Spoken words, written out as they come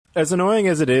As annoying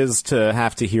as it is to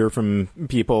have to hear from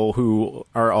people who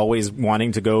are always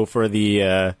wanting to go for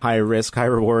the high risk, high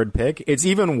reward pick, it's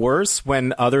even worse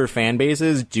when other fan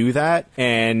bases do that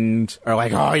and are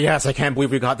like, oh yes, I can't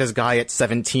believe we got this guy at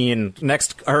 17.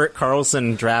 Next, Erik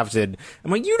Karlsson drafted.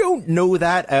 I'm like, you don't know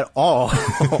that at all.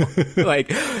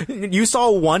 Like, you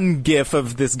saw one gif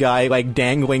of this guy like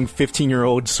dangling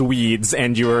 15-year-old Swedes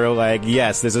and you were like,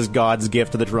 yes, this is God's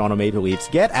gift to the Toronto Maple Leafs.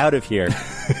 Get out of here.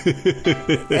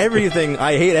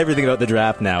 I hate everything about the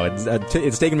draft now.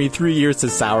 It's taken me 3 years to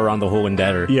sour on the whole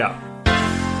endeavor. Yeah.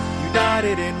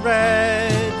 United in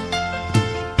red.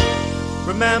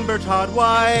 Remember Todd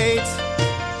White.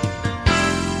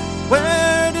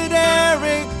 Where did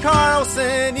Erik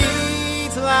Karlsson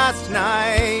eat last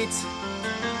night?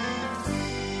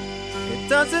 It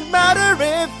doesn't matter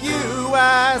if you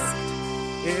asked.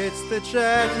 It's the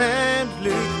Chet and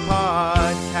Luke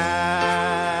podcast.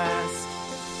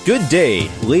 Good day,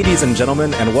 ladies and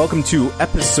gentlemen, and welcome to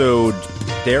episode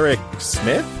Derek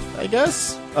Smith, I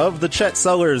guess, of the Chet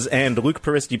Sellers and Luke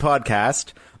Peristy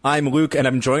podcast. I'm Luke, and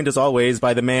I'm joined as always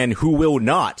by the man who will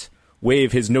not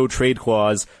waive his no-trade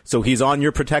clause, so he's on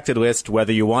your protected list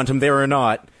whether you want him there or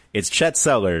not. It's Chet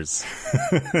Sellers.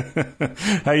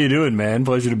 How you doing, man?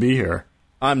 Pleasure to be here.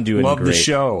 I'm doing Love great. the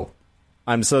show.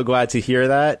 I'm so glad to hear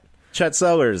that. Chet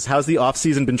Sellers, how's the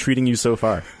off-season been treating you so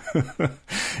far?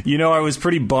 You know, I was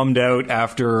pretty bummed out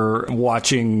after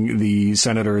watching the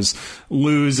Senators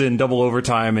lose in double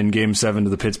overtime in Game 7 to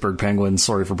the Pittsburgh Penguins.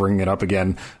 Sorry for bringing it up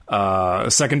again.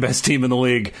 Second best team in the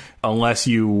league, unless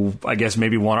you, I guess,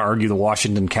 maybe want to argue the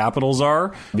Washington Capitals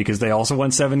are, because they also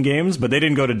won 7 games, but they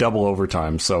didn't go to double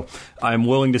overtime. So I'm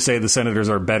willing to say the Senators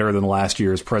are better than last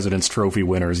year's President's Trophy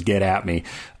winners. Get at me.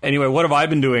 Anyway, what have I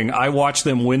been doing? I watched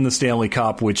them win the Stanley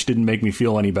Cup, which didn't make me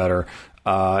feel any better.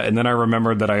 And then I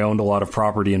remembered that I owned a lot of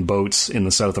property and boats in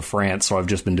the south of France, so I've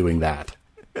just been doing that.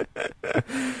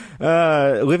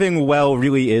 Living well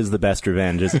really is the best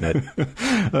revenge, isn't it?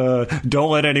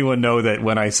 Don't let anyone know that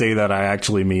when I say that, I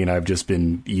actually mean I've just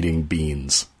been eating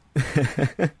beans.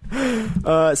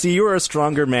 See, you are a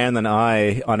stronger man than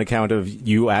I on account of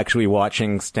you actually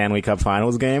watching Stanley Cup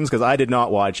Finals games, because I did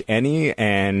not watch any,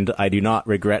 and I do not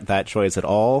regret that choice at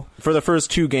all. For the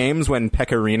first 2 games, when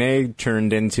Pecorine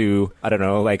turned into, I don't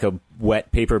know, like a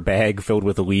wet paper bag filled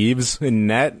with leaves in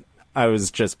net, I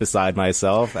was just beside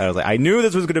myself. I was like, I knew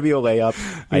this was going to be a layup.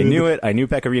 I knew it. I knew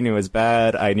Pecorine was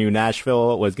bad. I knew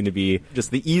Nashville was going to be just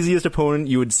the easiest opponent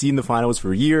you would see in the finals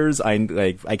for years.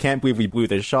 I can't believe we blew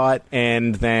this shot.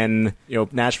 And then,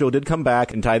 Nashville did come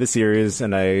back and tie the series,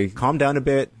 and I calmed down a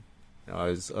bit. I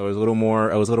was a little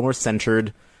more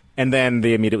centered. And then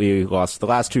they immediately lost the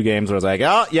last 2 games. Where I was like,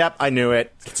 oh, yep, I knew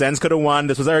it. Sens could have won.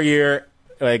 This was our year.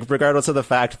 Like, regardless of the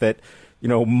fact that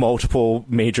multiple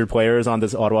major players on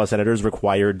this Ottawa Senators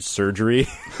required surgery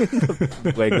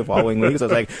like the following weeks. I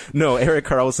was like, no, Erik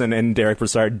Karlsson and Derek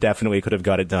Brassard definitely could have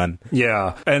got it done.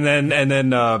 Yeah. And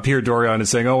then Pierre Dorion is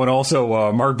saying, oh, and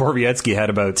also Mark Borowiecki had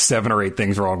about 7 or 8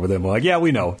 things wrong with him. I'm like, yeah,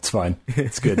 we know. It's fine.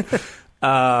 It's good.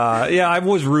 Yeah, I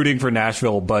was rooting for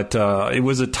Nashville, but it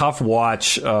was a tough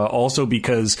watch, also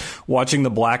because watching the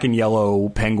black and yellow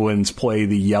Penguins play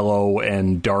the yellow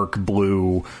and dark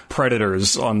blue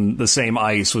Predators on the same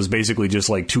ice was basically just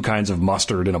like 2 kinds of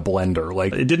mustard in a blender.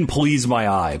 Like, it didn't please my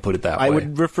eye, put it that way. I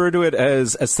would refer to it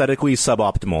as aesthetically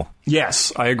suboptimal.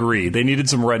 Yes, I agree. They needed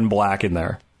some red and black in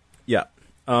there. Yeah.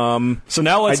 So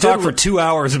now let's talk for 2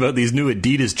 hours about these new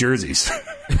Adidas jerseys.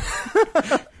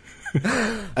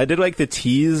 I did like the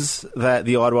tease that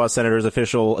the Ottawa Senators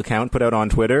official account put out on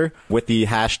Twitter with the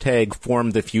hashtag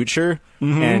 #FormTheFuture.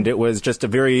 Mm-hmm. And it was just a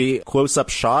very close-up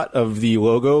shot of the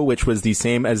logo, which was the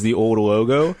same as the old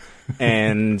logo.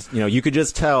 And, you could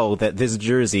just tell that this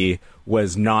jersey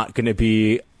was not going to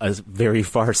be a very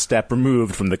far step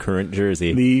removed from the current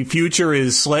jersey. The future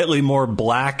is slightly more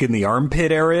black in the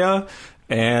armpit area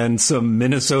and some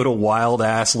Minnesota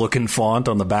Wild-ass looking font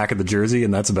on the back of the jersey,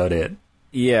 and that's about it.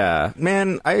 Yeah,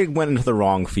 man, I went into the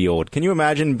wrong field. Can you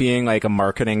imagine being like a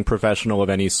marketing professional of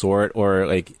any sort or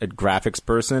like a graphics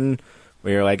person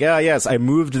where you're like, yes, I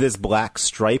moved this black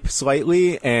stripe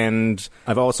slightly, and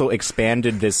I've also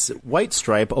expanded this white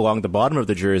stripe along the bottom of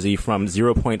the jersey from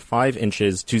 0.5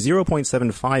 inches to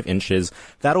 0.75 inches.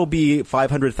 That'll be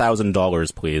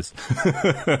 $500,000, please.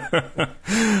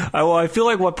 Well, I feel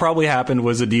like what probably happened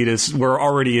was Adidas, we're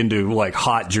already into like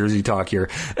hot jersey talk here.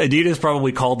 Adidas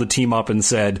probably called the team up and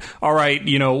said, all right,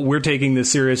 we're taking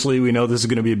this seriously. We know this is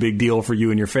going to be a big deal for you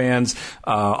and your fans.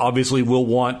 Obviously, we'll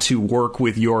want to work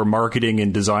with your marketing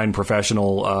and design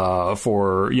professional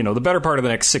for the better part of the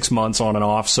next 6 months on and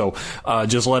off, so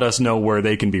just let us know where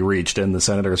they can be reached. And the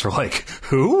Senators were like,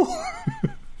 who?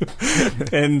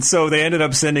 And so they ended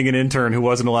up sending an intern who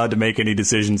wasn't allowed to make any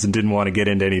decisions and didn't want to get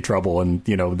into any trouble. And,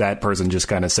 that person just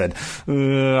kind of said,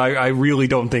 I really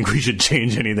don't think we should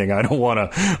change anything. I don't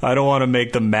want to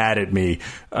make them mad at me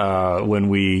when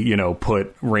we,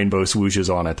 put rainbow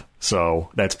swooshes on it. So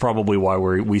that's probably why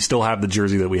we still have the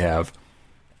jersey that we have.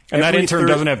 And that intern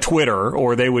doesn't have Twitter,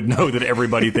 or they would know that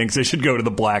everybody thinks they should go to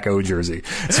the Black O jersey.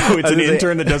 So it's an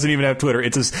intern that doesn't even have Twitter.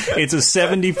 It's a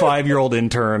 75-year-old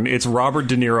intern. It's Robert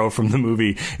De Niro from the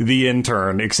movie The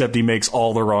Intern, except he makes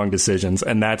all the wrong decisions.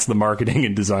 And that's the marketing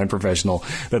and design professional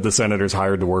that the Senators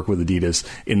hired to work with Adidas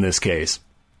in this case.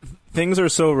 Things are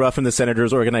so rough in the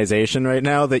Senators organization right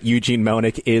now that Eugene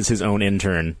Melnick is his own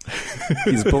intern.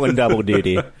 He's pulling double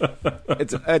duty.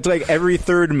 It's like every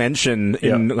third mention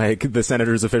in like the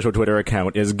Senators' official Twitter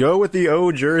account is go with the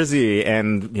O jersey,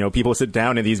 and people sit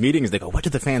down in these meetings. They go, "What do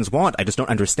the fans want? I just don't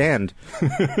understand."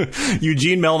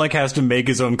 Eugene Melnick has to make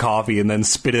his own coffee and then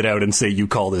spit it out and say, "You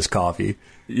call this coffee."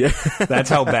 Yeah, that's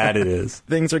how bad it is.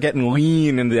 Things are getting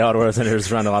lean in the Ottawa Senators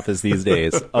front office these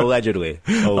days. Allegedly.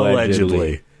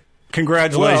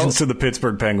 Congratulations to the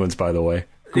Pittsburgh Penguins, by the way.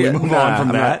 Can we move on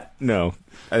from that? No.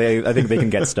 I think they can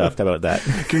get stuffed about that.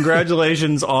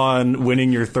 Congratulations on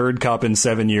winning your third cup in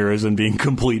 7 years and being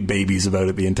complete babies about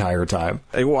it the entire time.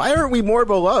 Hey, why aren't we more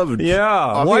beloved? Yeah.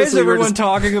 Obviously, why is everyone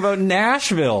talking about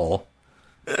Nashville?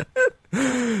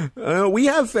 We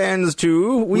have fans,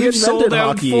 too. We've sold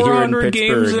out 400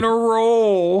 games in a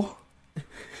row.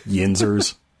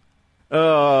 Yinzers.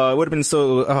 Oh, it would have been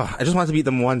so... I just wanted to beat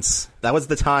them once. That was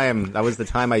the time. That was the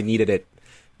time I needed it,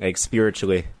 like,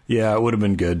 spiritually. Yeah, it would have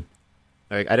been good.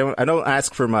 Like, I don't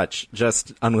ask for much,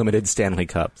 just unlimited Stanley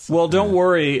Cups. Well, don't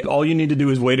worry. All you need to do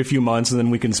is wait a few months, and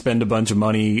then we can spend a bunch of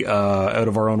money out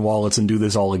of our own wallets and do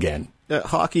this all again.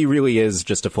 Hockey really is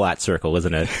just a flat circle,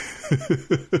 isn't it?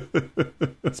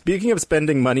 Speaking of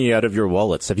spending money out of your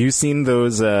wallets, have you seen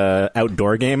those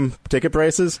outdoor game ticket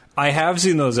prices? I have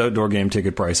seen those outdoor game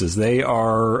ticket prices. They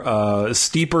are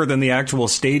steeper than the actual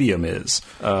stadium is.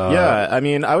 Yeah, I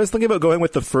mean, I was thinking about going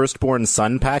with the Firstborn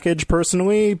Son package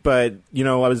personally, but,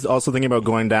 I was also thinking about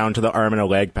going down to the arm and a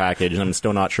leg package, and I'm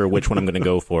still not sure which one I'm going to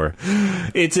go for.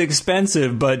 It's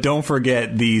expensive, but don't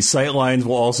forget, the sight lines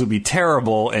will also be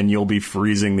terrible, and you'll be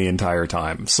freezing the entire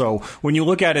time. So when you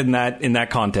look at it in that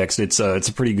context, it's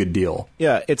a pretty good deal.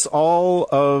 Yeah, it's all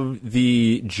of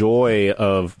the joy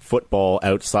of football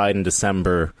outside in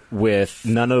December with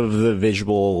none of the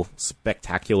visual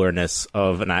spectacularness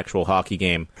of an actual hockey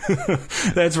game.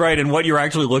 That's right, and what you're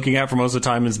actually looking at for most of the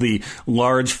time is the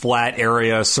large flat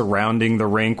area surrounding the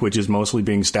rink, which is mostly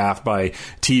being staffed by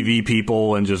TV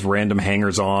people and just random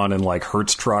hangers-on and like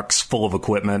Hertz trucks full of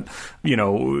equipment,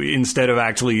 instead of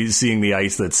actually seeing the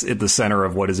ice that's at the center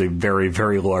of what is a very,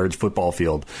 very large football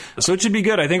field. So it should be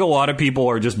good. I think a lot of people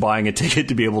are just buying a ticket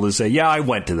to be able to say, yeah, I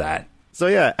went to that. So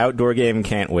yeah, outdoor game,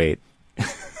 can't wait.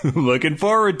 Looking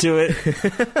forward to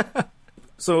it.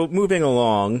 So moving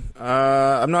along,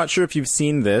 I'm not sure if you've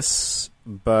seen this,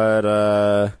 but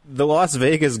the Las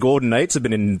Vegas Golden Knights have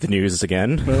been in the news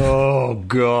again. Oh,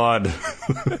 God.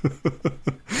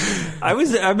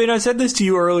 I said this to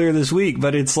you earlier this week,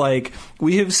 but it's like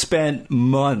we have spent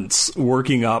months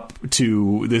working up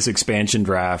to this expansion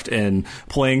draft and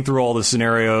playing through all the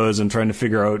scenarios and trying to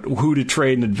figure out who to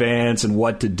trade in advance and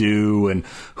what to do and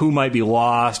who might be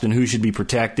lost and who should be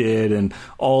protected and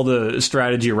all the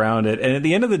strategy around it. And at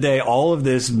the end of the day, all of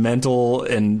this mental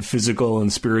and physical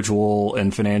and spiritual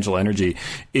and financial energy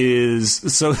is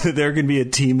so that there can be a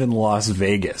team in Las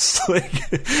Vegas. Like,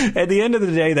 at the end of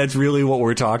the day, that's really what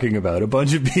we're talking about. A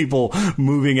bunch of people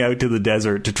moving out to the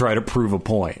desert to try to prove a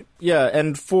point. Yeah,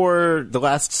 and for the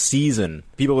last season,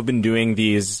 people have been doing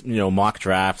these, mock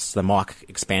drafts, the mock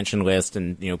expansion list,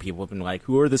 and, people have been like,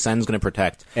 who are the Sens going to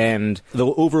protect? And the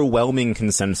overwhelming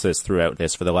consensus throughout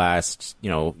this for the last,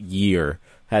 year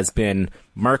has been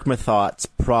Mark Mathot's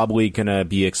probably going to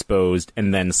be exposed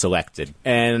and then selected.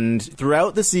 And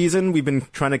throughout the season, we've been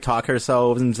trying to talk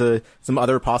ourselves into some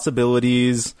other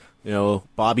possibilities.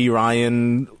 Bobby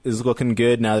Ryan is looking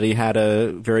good now that he had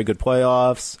a very good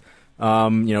playoffs.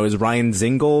 Is Ryan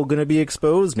Zingle going to be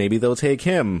exposed? Maybe they'll take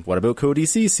him. What about Cody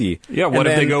Ceci? Yeah, what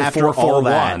if they go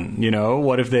 4-4-1?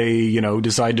 What if they,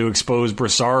 decide to expose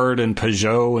Brassard and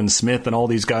Peugeot and Smith and all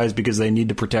these guys because they need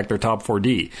to protect their top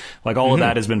 4D? Like, all of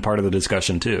that has been part of the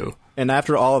discussion, too. And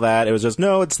after all of that, it was just,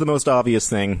 no, it's the most obvious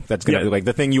thing that's going to, like,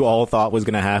 the thing you all thought was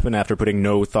going to happen after putting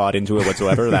no thought into it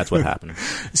whatsoever. That's what happened.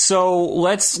 So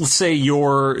let's say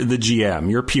you're the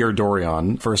GM. You're Pierre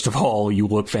Dorion. First of all, you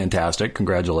look fantastic.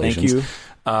 Congratulations. Thank you.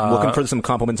 Looking for some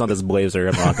compliments on this blazer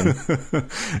I'm rocking.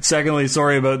 Secondly,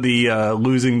 sorry about the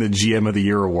losing the GM of the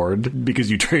Year award because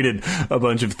you traded a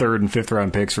bunch of 3rd and 5th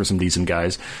round picks for some decent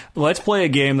guys. Let's play a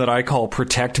game that I call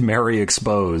Protect, Marry,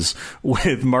 Expose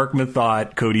with Mark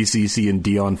Mathot, Cody Ceci, and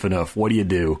Dion Phaneuf. What do you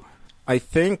do? I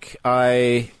think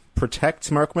I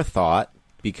protect Mark Mathot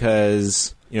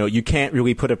because, you can't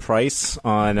really put a price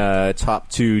on a top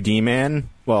 2 D-man.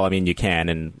 Well, I mean, you can,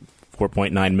 and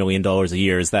 $4.9 million a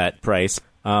year is that price.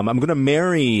 I'm going to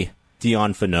marry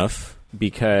Dion Phaneuf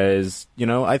because,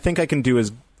 I think I can do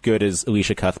as good as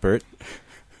Alicia Cuthbert.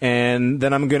 And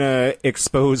then I'm going to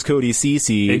expose Cody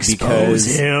Ceci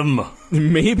because him.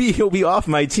 Maybe he'll be off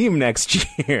my team next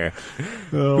year.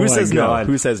 Who says no?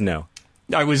 Who says no?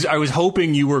 I was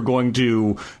hoping you were going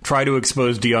to try to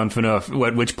expose Dion Phaneuf,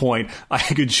 at which point I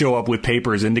could show up with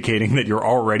papers indicating that you're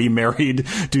already married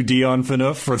to Dion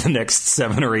Phaneuf for the next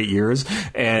 7 or 8 years,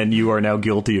 and you are now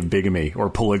guilty of bigamy or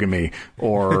polygamy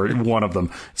or one of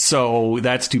them. So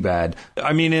that's too bad.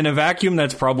 I mean, in a vacuum,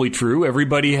 that's probably true.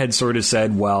 Everybody had sort of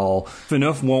said, well,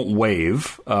 Phaneuf won't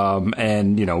waive,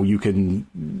 and, you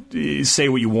can say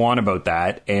what you want about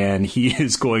that, and he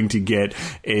is going to get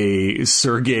a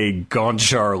Sergei Gonchar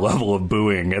level of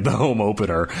booing at the home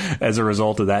opener as a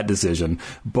result of that decision.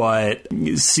 But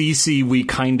CC, we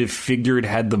kind of figured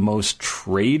had the most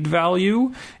trade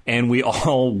value, and we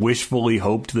all wishfully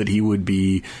hoped that he would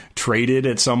be traded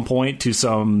at some point to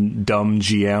some dumb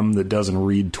GM that doesn't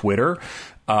read Twitter.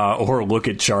 Or look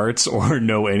at charts or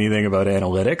know anything about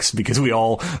analytics, because we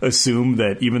all assume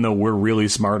that even though we're really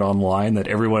smart online, that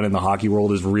everyone in the hockey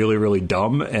world is really, really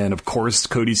dumb. And of course,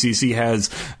 Cody Ceci has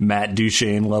Matt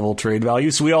Duchene level trade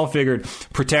value. So we all figured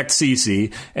protect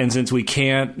Ceci. And since we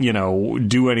can't,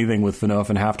 do anything with Phaneuf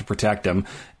and have to protect him,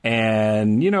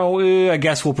 and, I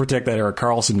guess we'll protect that Erik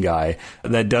Karlsson guy.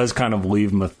 That does kind of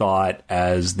leave Mathot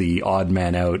as the odd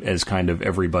man out, as kind of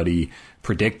everybody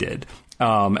predicted.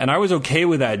 And I was okay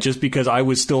with that just because I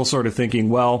was still sort of thinking,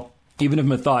 well, even if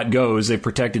Mathot goes, they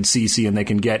protected Ceci and they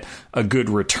can get a good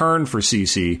return for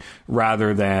Ceci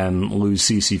rather than lose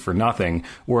Ceci for nothing.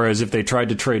 Whereas if they tried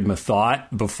to trade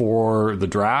Mathot before the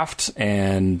draft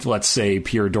and let's say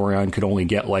Pierre Dorion could only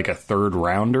get like a 3rd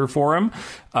rounder for him,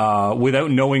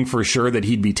 without knowing for sure that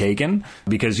he'd be taken,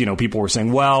 because, people were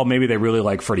saying, well, maybe they really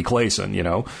like Freddie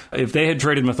Claesson, If they had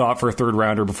traded Mathot for a 3rd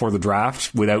rounder before the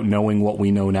draft without knowing what we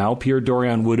know now, Pierre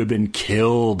Dorion would have been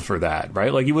killed for that,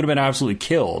 right? Like, he would have been absolutely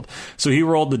killed. So he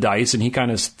rolled the dice and he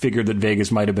kind of figured that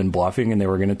Vegas might have been bluffing and they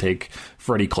were going to take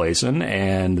Freddie Claesson,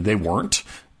 and they weren't.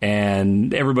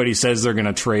 And everybody says they're going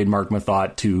to trade Mark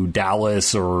Mathot to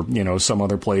Dallas or, some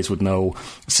other place with no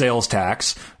sales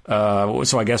tax.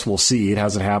 So I guess we'll see. It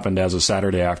hasn't happened as of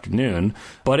Saturday afternoon,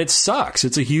 but it sucks.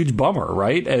 It's a huge bummer,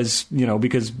 right? As,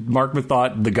 because Mark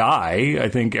Mathot, the guy, I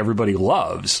think everybody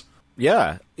loves.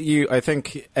 Yeah, I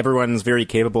think everyone's very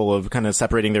capable of kind of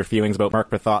separating their feelings about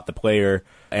Mark Mathot, the player,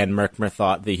 and Mark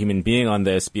Mathot, the human being on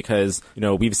this, because,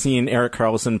 we've seen Erik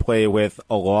Karlsson play with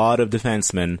a lot of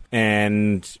defensemen,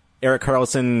 and Erik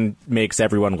Karlsson makes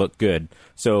everyone look good.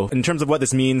 So in terms of what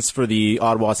this means for the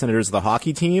Ottawa Senators, the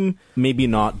hockey team, maybe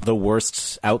not the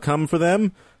worst outcome for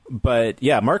them. But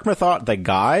yeah, Mark Mathot, the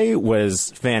guy,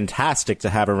 was fantastic to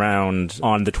have around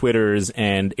on the Twitters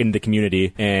and in the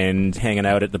community and hanging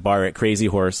out at the bar at Crazy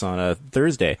Horse on a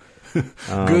Thursday.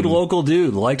 Good local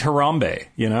dude, liked Harambe,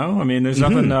 I mean, there's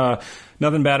nothing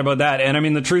bad about that. And I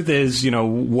mean, the truth is,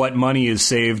 what money is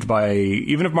saved by,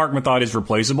 even if Mark Mathot is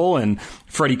replaceable and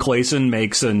Freddie Claesson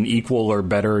makes an equal or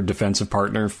better defensive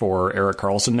partner for Erik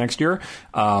Karlsson next year,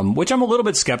 which I'm a little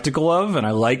bit skeptical of, and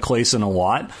I like Claesson a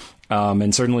lot.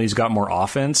 And certainly he's got more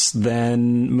offense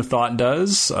than Mathot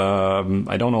does.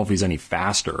 I don't know if he's any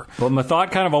faster. But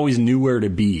Mathot kind of always knew where to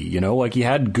be, Like, he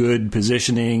had good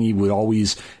positioning. He would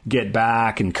always get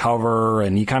back and cover,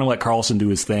 and he kind of let Karlsson do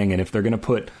his thing. And if they're going to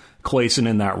put Claesson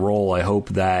in that role, I hope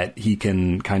that he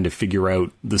can kind of figure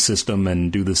out the system and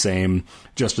do the same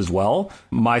just as well.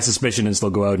 My suspicion is they'll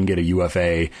go out and get a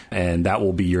UFA, and that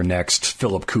will be your next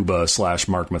Philip Kuba /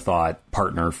 Mark Mathot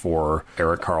partner for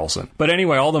Erik Karlsson. But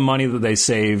anyway, all the money that they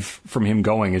save from him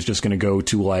going is just going to go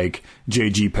to like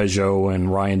JG Peugeot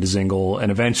and Ryan Dzingel,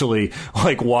 and eventually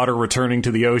like water returning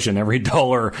to the ocean. Every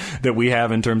dollar that we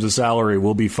have in terms of salary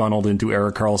will be funneled into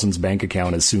Erik Karlsson's bank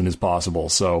account as soon as possible.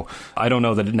 So I don't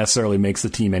know that it necessarily makes the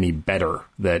team any better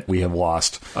that we have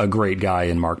lost a great guy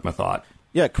in Mark Mathot.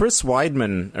 Yeah, Chris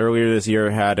Weidman earlier this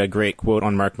year had a great quote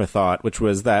on Mark Mathot, which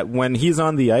was that when he's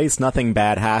on the ice, nothing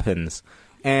bad happens.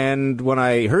 And when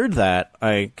I heard that,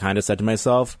 I kind of said to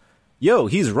myself, yo,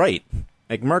 he's right.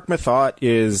 Like, Mark Mathot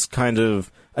is kind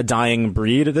of a dying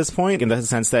breed at this point, in the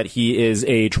sense that he is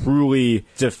a truly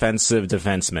defensive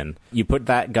defenseman. You put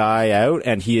that guy out,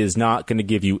 and he is not going to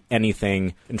give you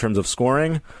anything in terms of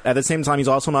scoring. At the same time, he's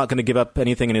also not going to give up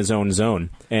anything in his own zone.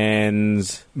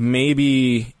 And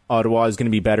maybe Ottawa is going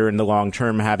to be better in the long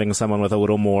term having someone with a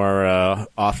little more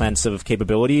offensive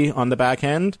capability on the back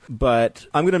end. But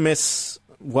I'm going to miss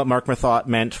what Marc Methot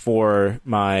meant for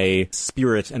my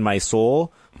spirit and my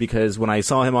soul, because when I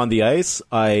saw him on the ice,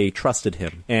 I trusted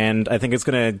him. And I think it's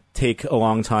going to take a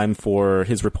long time for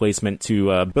his replacement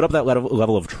to build up that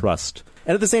level of trust.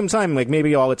 And at the same time, like,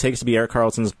 maybe all it takes to be Erik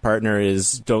Karlsson's partner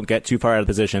is don't get too far out of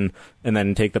position and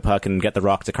then take the puck and get the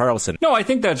rock to Karlsson. No, I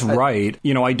think that's right.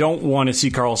 You know, I don't want to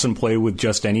see Karlsson play with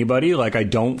just anybody. Like, I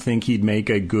don't think he'd make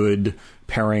a good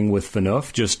pairing with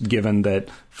Phaneuf, just given that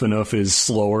Phaneuf is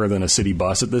slower than a city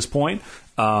bus at this point.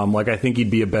 I think he'd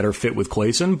be a better fit with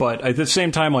Claesson, but at the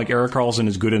same time, like, Erik Karlsson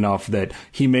is good enough that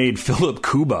he made Philip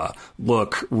Kuba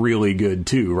look really good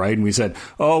too, right? And we said,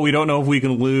 we don't know if we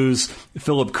can lose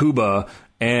Philip Kuba,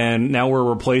 and now we're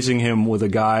replacing him with a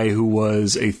guy who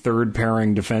was a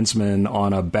third-pairing defenseman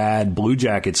on a bad Blue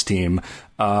Jackets team.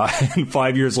 And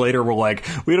 5 years later, we're like,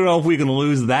 we don't know if we can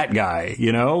lose that guy,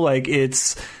 you know? Like,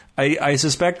 it's... I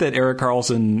suspect that Erik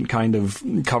Karlsson kind of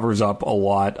covers up a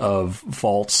lot of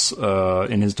faults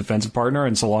in his defensive partner,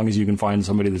 and so long as you can find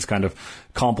somebody that's kind of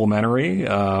complementary,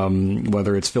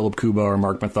 whether it's Philip Kuba or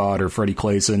Marc Methot or Freddie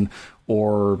Claesson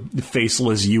or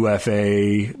faceless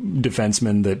UFA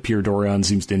defenseman that Pierre Dorion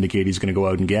seems to indicate he's going to go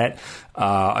out and get,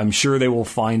 I'm sure they will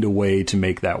find a way to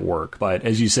make that work. But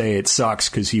as you say, it sucks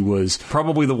because he was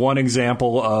probably the one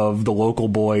example of the local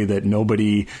boy that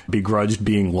nobody begrudged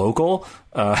being local.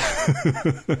 Well,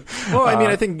 I mean,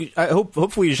 I think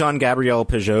hopefully Jean-Gabriel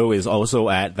Pageau is also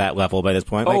at that level by this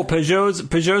point.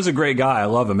 Pageau's a great guy. I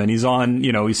love him, and he's on.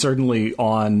 You know, he's certainly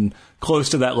on close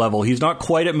to that level. He's not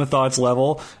quite at Methot's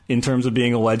level in terms of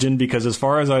being a legend, because as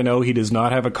far as I know, he does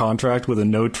not have a contract with a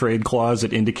no-trade clause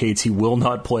that indicates he will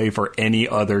not play for any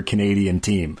other Canadian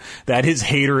team. That is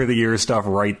hater of the year stuff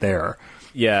right there.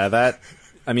 Yeah, that...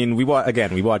 I mean, we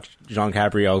watched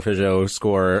Jean-Gabriel Pageau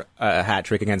score a hat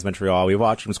trick against Montreal. We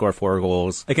watched him score 4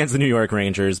 goals against the New York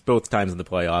Rangers, both times in the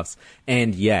playoffs.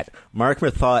 And yet, Marc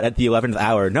Methot at the 11th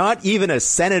hour, not even a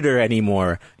Senator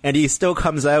anymore, and he still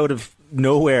comes out of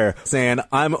nowhere saying,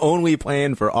 I'm only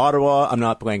playing for Ottawa, I'm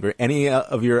not playing for any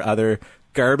of your other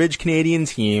garbage Canadian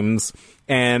teams,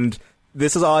 and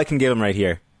this is all I can give him right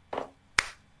here.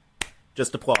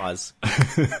 Just applause.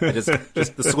 just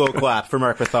the slow clap for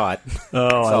Marc Methot.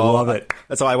 I love it.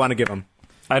 That's all I want to give him.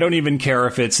 I don't even care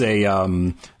if it's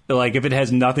if it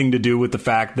has nothing to do with the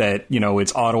fact that, you know,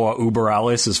 it's Ottawa Uber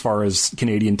Alles as far as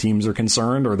Canadian teams are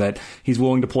concerned, or that he's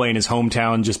willing to play in his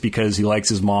hometown just because he likes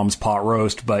his mom's pot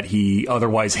roast, but he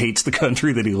otherwise hates the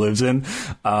country that he lives in.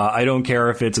 I don't care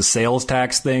if it's a sales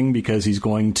tax thing, because he's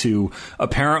going to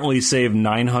apparently save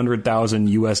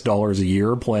 $900,000 a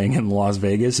year playing in Las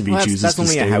Vegas if he chooses to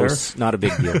stay there. That's only a house, not a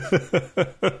big deal.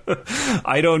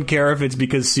 I don't care if it's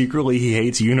because secretly he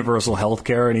hates universal health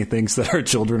care and he thinks that our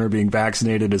children are being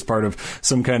vaccinated as part of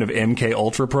some kind of MK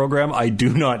Ultra program. I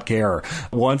do not care.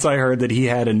 Once I heard that he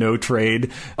had a no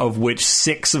trade, of which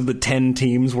 6 of the 10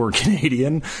 teams were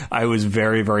Canadian, I was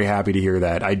very, very happy to hear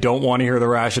that. I don't want to hear the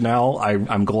rationale.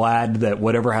 I'm glad that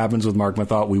whatever happens with Marc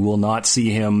Methot, we will not see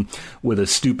him with a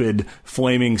stupid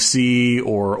flaming C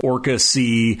or Orca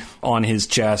C on his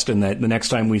chest, and that the next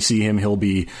time we see him, he'll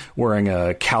be wearing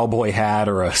a cowboy hat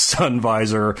or a sun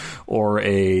visor or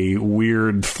a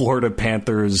weird Florida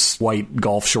Panthers white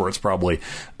golf shorts, probably.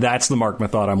 That's the Marc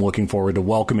Methot I'm looking forward to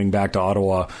welcoming back to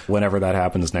Ottawa whenever that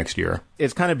happens next year.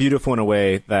 It's kind of beautiful in a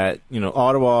way that, you know,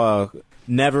 Ottawa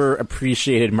never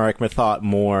appreciated Marc Methot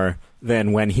more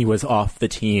than when he was off the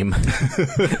team and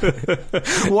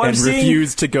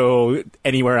refused to go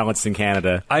anywhere else in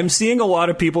Canada. I'm seeing a lot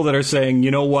of people that are saying,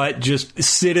 you know what, just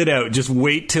sit it out. Just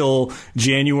wait till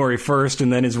January 1st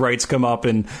and then his rights come up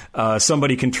and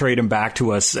somebody can trade him back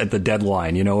to us at the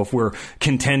deadline. You know, if we're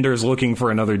contenders looking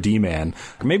for another D-man.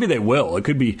 Maybe they will. It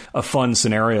could be a fun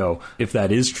scenario if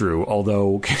that is true.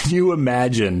 Although, can you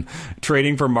imagine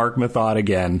trading for Marc Methot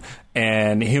again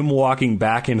and him walking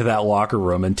back into that locker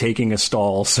room and taking a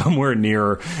stall somewhere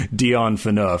near Dion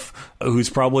Phaneuf, who's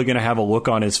probably going to have a look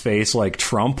on his face like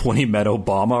Trump when he met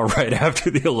Obama right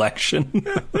after the election?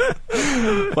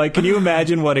 Like, can you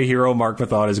imagine what a hero Marc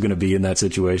Methot is going to be in that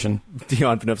situation?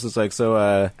 Dion Phaneuf's just like,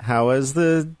 so how was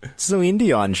the Celine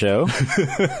Dion show?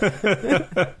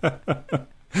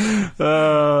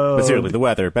 But seriously, the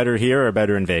weather, better here or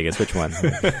better in Vegas? Which one?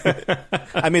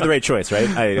 I made the right choice, right?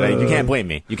 You can't blame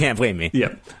me. You can't blame me.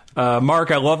 Yeah.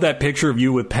 Mark, I love that picture of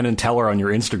you with Penn and Teller on your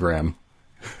Instagram.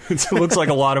 It looks like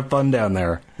a lot of fun down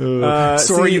there.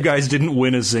 Sorry you guys didn't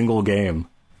win a single game.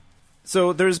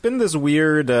 So there's been this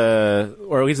weird,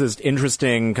 or at least this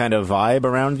interesting kind of vibe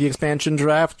around the expansion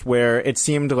draft where it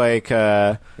seemed like,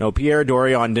 Pierre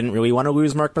Dorion didn't really want to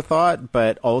lose Marc Methot,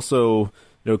 but also,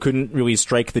 couldn't really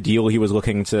strike the deal he was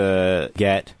looking to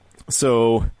get.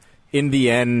 So in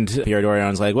the end, Pierre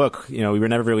Dorion's like, look, we were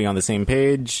never really on the same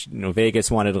page.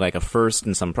 Vegas wanted like a first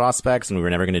and some prospects, and we were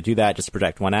never going to do that just to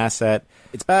protect one asset.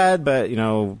 It's bad, but,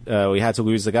 we had to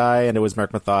lose the guy, and it was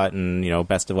Marc Methot, and,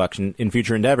 best of luck in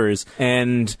future endeavors.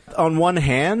 And on one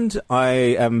hand, I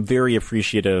am very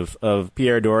appreciative of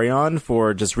Pierre Dorion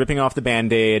for just ripping off the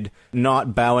Band-Aid,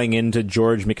 not bowing into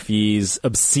George McPhee's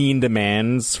obscene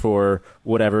demands for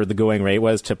whatever the going rate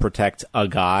was to protect a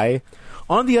guy.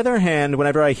 On the other hand,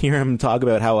 whenever I hear him talk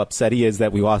about how upset he is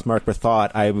that we lost Marc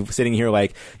Methot, I'm sitting here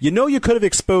like, you could have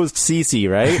exposed Ceci,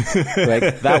 right?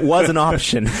 Like, that was an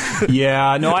option.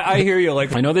 Yeah, no, I hear you.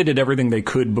 Like, I know they did everything they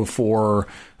could before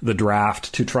the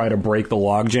draft to try to break the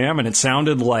logjam, and it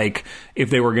sounded like if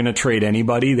they were going to trade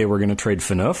anybody, they were going to trade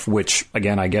Phaneuf, which,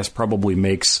 again, I guess probably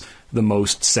makes the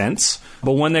most sense.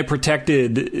 But when they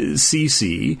protected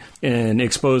CC and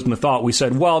exposed Methot, we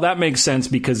said, well, that makes sense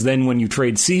because then when you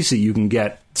trade CC, you can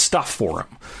get stuff for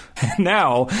him. And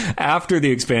now, after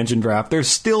the expansion draft, they're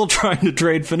still trying to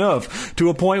trade Phaneuf to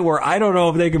a point where I don't know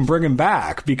if they can bring him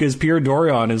back because Pierre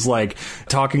Dorion is like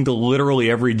talking to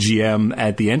literally every GM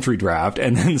at the entry draft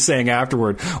and then saying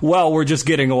afterward, well, we're just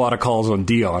getting a lot of calls on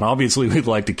Dion. Obviously, we'd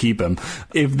like to keep him.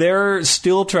 If they're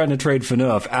still trying to trade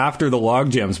Phaneuf after the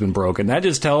logjam's been broken, that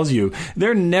just tells you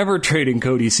they're never trading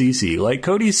Cody Ceci. Like,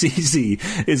 Cody Ceci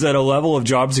is at a level of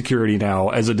job security now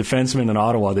as a defenseman in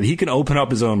Ottawa that he can open up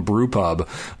his own brew pub.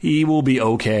 He will be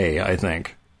okay, I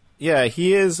think. Yeah,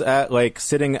 he is at, like,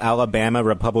 sitting Alabama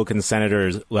Republican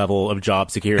senators level of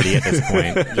job security at this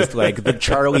point. Just, like, the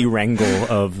Charlie Rangel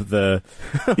of the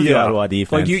Ottawa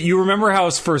defense. Like, you remember how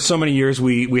for so many years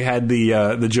we had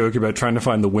the joke about trying to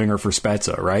find the winger for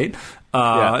Spezza, right?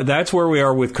 That's where we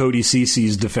are with Cody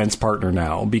Ceci's defense partner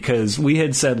now, because we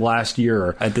had said last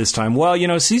year at this time, well,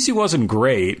 Ceci wasn't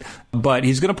great, but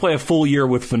he's going to play a full year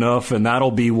with Phaneuf, and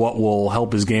that'll be what will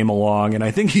help his game along. And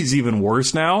I think he's even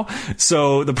worse now.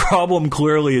 So the problem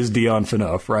clearly is Dion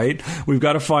Phaneuf, right? We've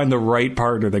got to find the right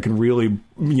partner that can really,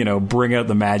 bring out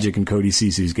the magic in Cody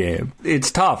Ceci's game.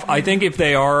 It's tough. I think if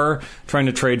they are trying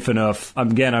to trade Phaneuf,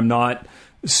 again, I'm not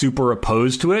super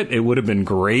opposed to it. It would have been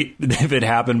great if it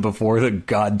happened before the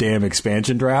goddamn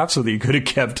expansion draft so that you could have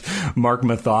kept Marc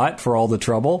Methot for all the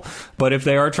trouble. But if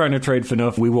they are trying to trade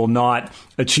Phaneuf, we will not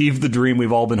achieve the dream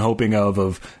we've all been hoping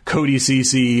of Cody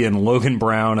Ceci and Logan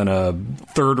Brown and a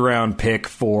third-round pick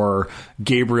for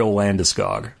Gabriel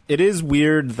Landeskog. It is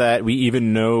weird that we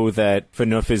even know that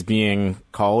Phaneuf is being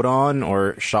called on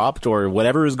or shopped or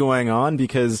whatever is going on,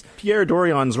 because Pierre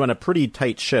Dorion's run a pretty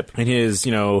tight ship in his,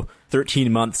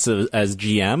 13 months as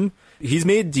GM. He's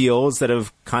made deals that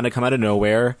have kind of come out of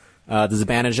nowhere. The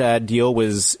Zibanejad deal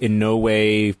was in no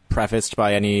way prefaced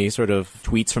by any sort of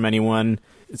tweets from anyone.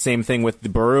 Same thing with the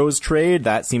Burrows trade.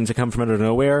 That seemed to come from out of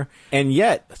nowhere. And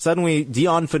yet, suddenly,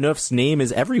 Dion Phaneuf's name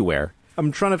is everywhere.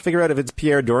 I'm trying to figure out if it's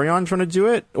Pierre Dorion trying to do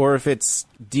it or if it's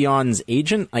Dion's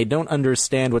agent. I don't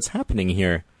understand what's happening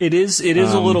here. It is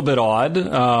a little bit odd,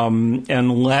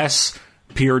 unless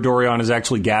Pierre Dorion is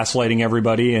actually gaslighting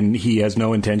everybody and he has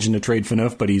no intention to trade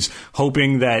Phaneuf, but he's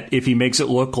hoping that if he makes it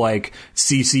look like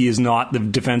CC is not the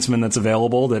defenseman that's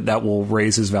available, that will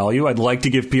raise his value. I'd like to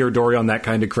give Pierre Dorion that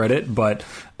kind of credit, but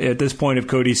at this point, if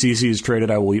Cody Ceci is traded,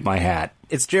 I will eat my hat.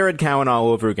 It's Jared Cowan all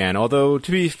over again. Although,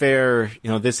 to be fair,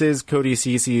 this is Cody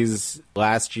Ceci's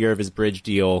last year of his bridge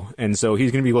deal, and so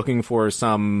he's going to be looking for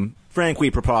some frankly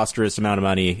preposterous amount of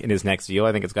money in his next deal.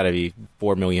 I think it's got to be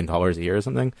 $4 million a year or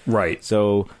something. Right.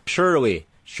 So surely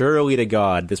to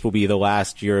God, this will be the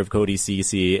last year of Cody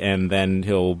Ceci, and then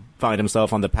he'll find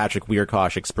himself on the Patrick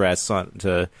Wierkosh Express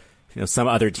to some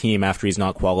other team after he's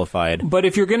not qualified. But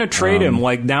if you're going to trade him,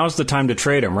 now's the time to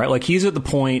trade him, right? Like, he's at the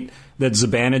point that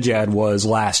Zibanejad was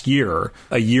last year,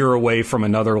 a year away from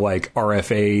another,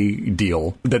 RFA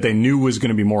deal that they knew was going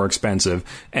to be more expensive.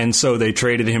 And so they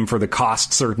traded him for the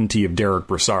cost certainty of Derek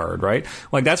Brassard, right?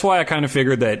 That's why I kind of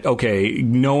figured that, okay,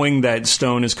 knowing that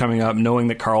Stone is coming up, knowing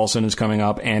that Carlson is coming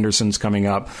up, Anderson's coming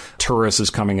up, Turris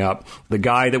is coming up, the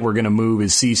guy that we're going to move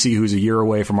is CC, who's a year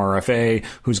away from RFA,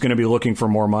 who's going to be looking for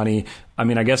more money. I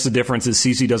mean, I guess the difference is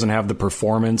Ceci doesn't have the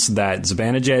performance that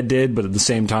Zibanejad did, but at the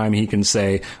same time, he can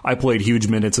say, I played huge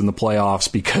minutes in the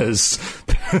playoffs because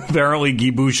apparently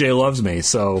Guy Boucher loves me.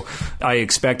 So I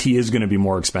expect he is going to be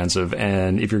more expensive.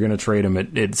 And if you're going to trade him,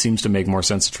 it seems to make more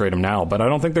sense to trade him now. But I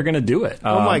don't think they're going to do it.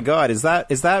 Oh my God. Is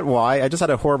that why? I just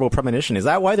had a horrible premonition. Is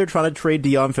that why they're trying to trade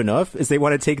Dion Phaneuf? Is they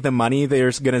want to take the money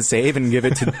they're going to save and give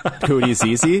it to Cody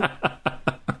Ceci?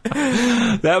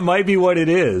 That might be what it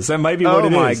is. That might be what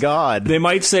it is. Oh my God. They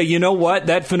might say, you know what?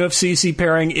 That Phaneuf-Ceci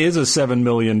pairing is a $7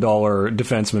 million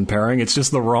defenseman pairing. It's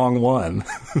just the wrong one.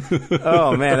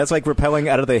 Oh man, that's like rappelling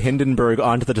out of the Hindenburg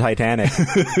onto the Titanic.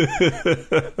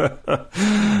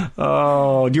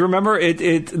 Oh, do you remember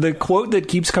the quote that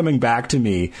keeps coming back to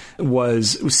me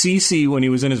was Ceci when he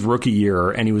was in his rookie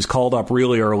year and he was called up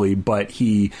really early, but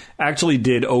he actually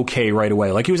did okay right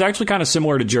away. Like he was actually kind of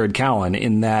similar to Jared Cowan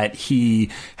in that he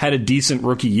had a decent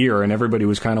rookie year and everybody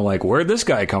was kind of like, where'd this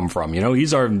guy come from? You know,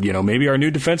 he's our, maybe our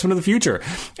new defenseman of the future.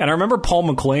 And I remember Paul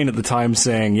McLean at the time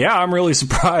saying, yeah, I'm really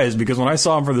surprised because when I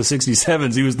saw him for the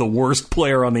 67s, he was the worst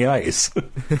player on the ice.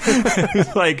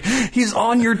 Like, he's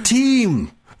on your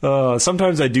team.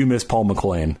 Sometimes I do miss Paul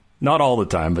McLean. Not all the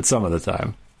time, but some of the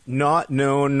time. Not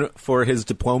known for his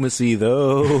diplomacy,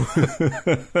 though.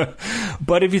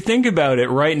 But if you think about it,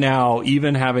 right now,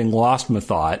 even having lost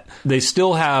Mathot, they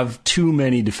still have too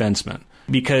many defensemen.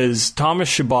 Because Thomas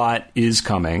Chabot is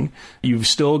coming. You've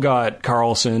still got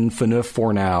Carlson, Phaneuf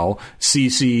for now,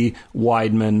 Ceci,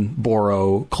 Weidman,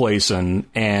 Boro, Claesson,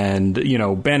 and,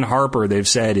 Ben Harper, they've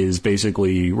said, is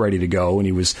basically ready to go, and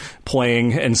he was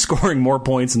playing and scoring more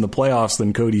points in the playoffs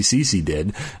than Cody Ceci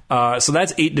did. So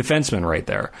that's 8 defensemen right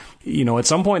there. At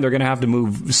some point, they're going to have to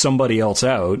move somebody else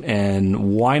out,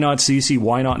 and why not Ceci?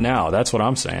 Why not now? That's what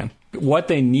I'm saying. What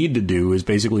they need to do is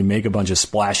basically make a bunch of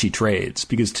splashy trades,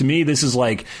 because to me, this is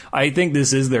I think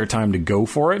this is their time to go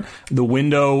for it. The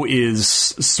window is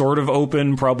sort of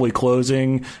open, probably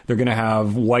closing. They're going to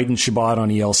have White and Chabot on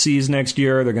ELCs next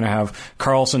year. They're going to have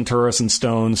Carlson, Turris, and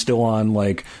Stone still on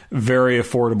very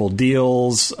affordable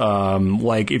deals.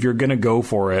 If you're going to go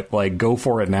for it, go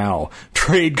for it now.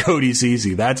 Trade Cody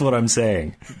Ceci. That's what I'm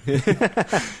saying.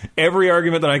 Every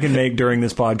argument that I can make during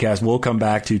this podcast will come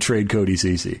back to trade Cody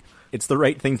Ceci. It's the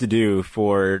right thing to do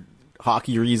for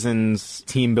hockey reasons,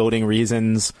 team building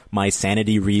reasons, my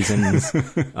sanity reasons.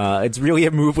 It's really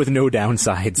a move with no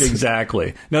downsides.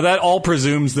 Exactly. Now, that all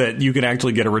presumes that you can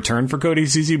actually get a return for Cody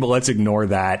Ceci, but let's ignore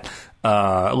that.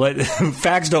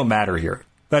 Facts don't matter here.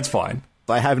 That's fine.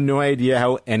 I have no idea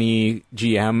how any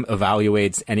GM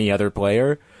evaluates any other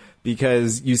player,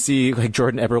 because you see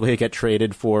Jordan Eberle get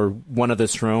traded for one of the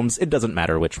Stromes. It doesn't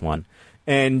matter which one.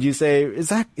 And you say, is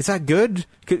that good?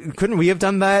 Couldn't we have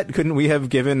done that? Couldn't we have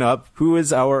given up? Who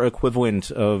is our equivalent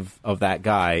of that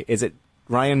guy? Is it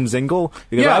Ryan Zingle?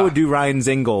 Because I would do Ryan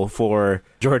Zingle for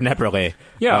Jordan Eberle.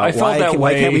 Yeah, I felt that way.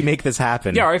 Why can't we make this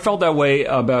happen? Yeah, I felt that way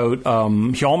about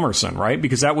Hjalmarsson, right?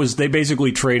 Because they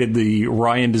basically traded the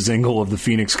Ryan Zingle of the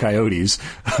Phoenix Coyotes,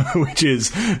 which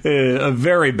is a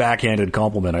very backhanded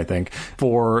compliment, I think,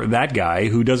 for that guy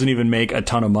who doesn't even make a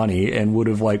ton of money and would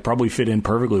have probably fit in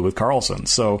perfectly with Carlson.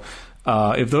 So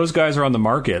if those guys are on the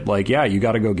market, you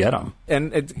got to go get them.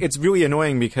 And it's really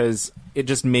annoying because it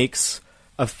just makes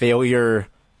a failure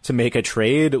to make a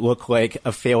trade look like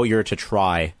a failure to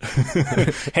try.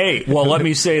 Hey, well, let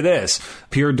me say this.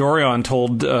 Pierre Dorion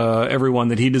told everyone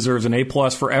that he deserves an A+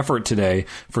 for effort today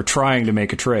for trying to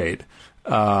make a trade.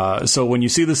 So when you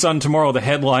see the Sun tomorrow, the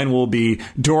headline will be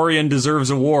Dorion deserves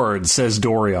awards, says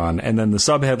Dorion. And then the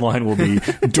subheadline will be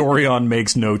Dorion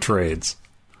makes no trades.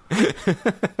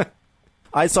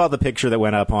 I saw the picture that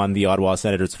went up on the Ottawa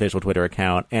Senators official Twitter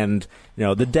account, and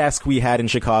the desk we had in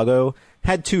Chicago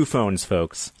had 2 phones,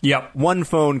 folks. Yep. One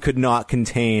phone could not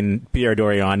contain Pierre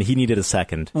Dorion. He needed a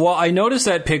second. Well, I noticed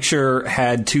that picture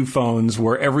had 2 phones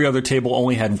where every other table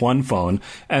only had 1 phone.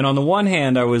 And on the one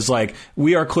hand, I was like,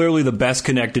 we are clearly the best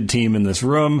connected team in this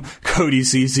room. Cody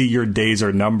Ceci, your days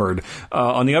are numbered.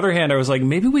 On the other hand, I was like,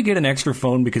 maybe we get an extra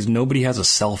phone because nobody has a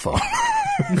cell phone.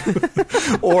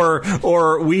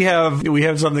 or we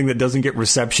have something that doesn't get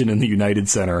reception in the United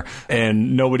Center,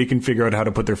 and nobody can figure out how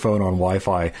to put their phone on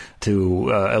Wi-Fi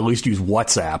to at least use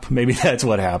WhatsApp. Maybe that's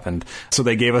what happened. So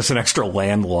they gave us an extra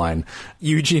landline.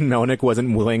 Eugene Melnick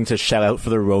wasn't willing to shell out for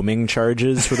the roaming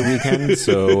charges for the weekend,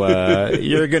 so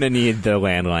you're going to need the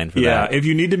landline for that. Yeah, if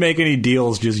you need to make any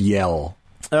deals, just yell.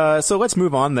 So let's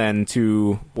move on then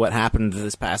to what happened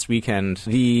this past weekend.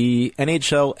 The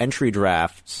NHL entry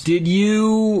draft. Did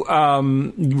you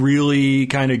really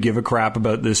kind of give a crap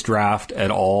about this draft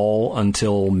at all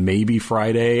until maybe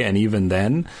Friday, and even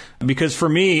then? Because for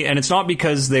me, and it's not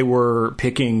because they were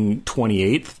picking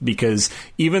 28th, because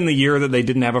even the year that they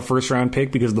didn't have a first-round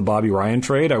pick because of the Bobby Ryan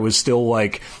trade, I was still,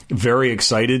 like, very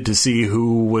excited to see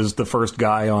who was the first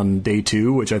guy on day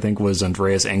 2, which I think was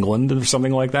Andreas Englund or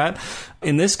something like that.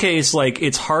 In this case, like,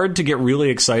 it's hard to get really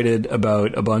excited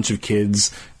about a bunch of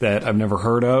kids that I've never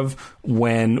heard of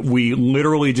when we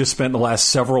literally just spent the last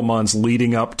several months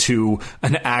leading up to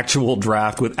an actual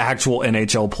draft with actual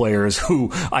NHL players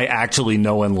who I actually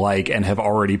know and like and have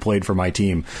already played for my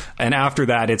team. And after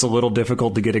that, it's a little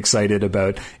difficult to get excited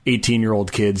about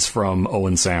 18-year-old kids from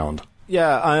Owen Sound.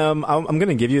 Yeah, I'm going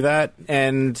to give you that.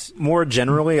 And more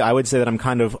generally, I would say that I'm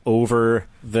kind of over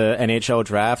the NHL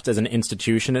draft as an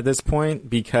institution at this point,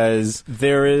 because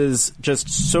there is just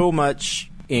so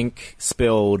much ink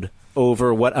spilled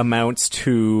over what amounts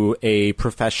to a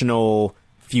professional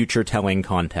future-telling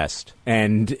contest.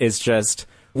 And it's just,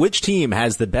 which team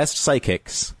has the best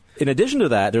psychics? In addition to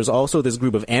that, there's also this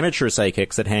group of amateur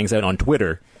psychics that hangs out on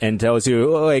Twitter and tells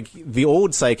you, oh, like, the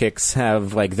old psychics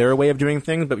have, like, their way of doing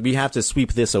things, but we have to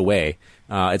sweep this away.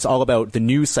 It's all about the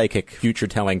new psychic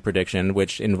future-telling prediction,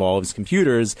 which involves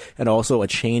computers and also a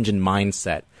change in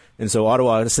mindset. And so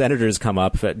Ottawa Senators come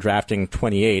up at drafting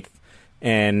 28th.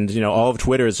 And, you know, all of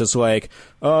Twitter is just like,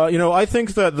 I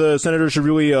think that the Senators should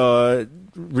really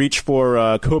reach for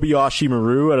Kobayashi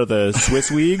Maru out of the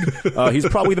Swiss League. He's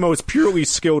probably the most purely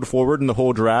skilled forward in the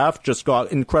whole draft. Just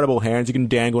got incredible hands. You can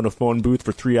dangle in a phone booth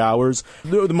for 3 hours.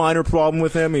 The minor problem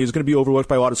with him, he's going to be overlooked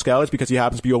by a lot of scouts because he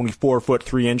happens to be only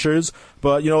 4'3".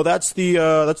 But, you know, that's the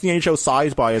NHL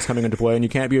size bias coming into play, and you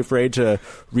can't be afraid to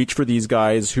reach for these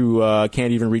guys who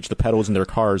can't even reach the pedals in their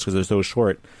cars because they're so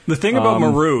short. The thing about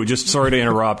Maru, just sorry to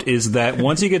interrupt, is that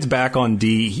once he gets back on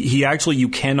D, he actually, you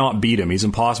cannot beat him. He's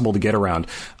impossible to get around.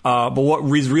 But what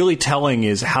is really telling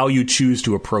is how you choose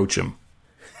to approach him.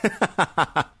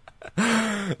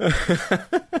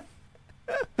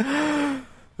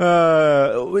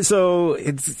 So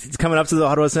it's coming up to the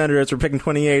Ottawa Senators. We're picking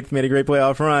 28th, made a great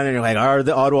playoff run, and you're like, are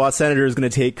the Ottawa Senators going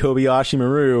to take Kobayashi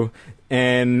Maru?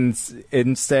 And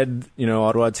instead, you know,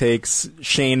 Ottawa takes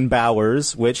Shane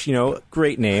Bowers, which, you know,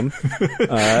 great name.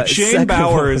 Shane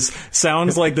Bowers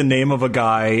sounds like the name of a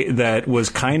guy that was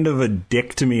kind of a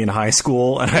dick to me in high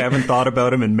school, and I haven't thought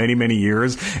about him in many, many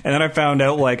years. And then I found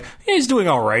out, like, he's doing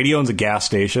all right. He owns a gas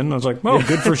station. I was like, oh,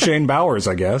 good for Shane Bowers,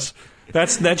 I guess.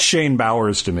 That's Shane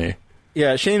Bowers to me.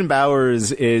 Yeah, Shane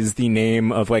Bowers is the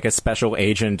name of, like, a special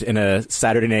agent in a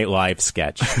Saturday Night Live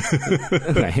sketch.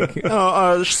 Like,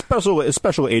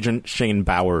 special agent Shane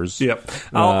Bowers. Yep.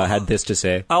 Had this to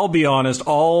say. I'll be honest,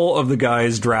 all of the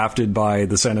guys drafted by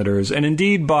the Senators, and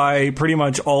indeed by pretty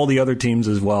much all the other teams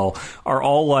as well, are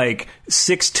all, like,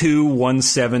 6'2",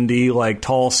 170, like,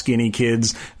 tall, skinny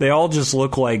kids. They all just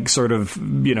look like sort of,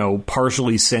 you know,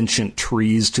 partially sentient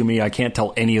trees to me. I can't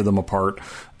tell any of them apart.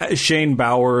 Shane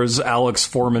Bowers, Alex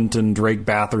Formenton, Drake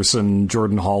Batherson,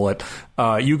 Jordan Hollett.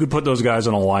 You could put those guys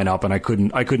in a lineup, and I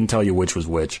couldn't tell you which was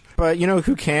which. But you know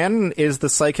who can is the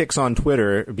psychics on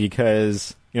Twitter,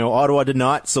 because you know Ottawa did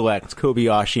not select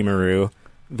Kobayashi Maru,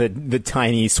 the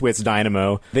tiny Swiss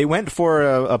dynamo. They went for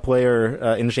a player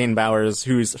in Shane Bowers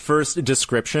whose first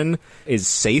description is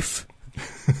safe.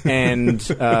 And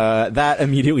that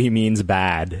immediately means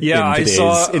bad. Yeah,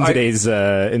 in today's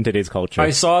culture.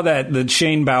 I saw that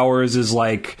Shane Bowers is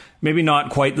like maybe not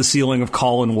quite the ceiling of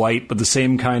Colin White, but the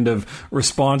same kind of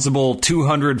responsible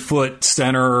 200-foot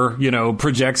center, you know,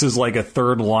 projects as like a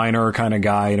third liner kind of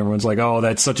guy, and everyone's like, oh,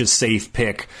 that's such a safe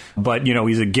pick. But, you know,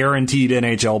 he's a guaranteed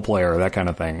NHL player, that kind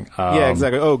of thing. Yeah,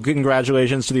 exactly. Oh,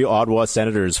 congratulations to the Ottawa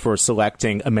Senators for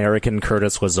selecting American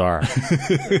Curtis Lazar.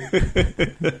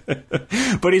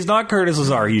 But he's not Curtis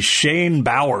Lazar, he's Shane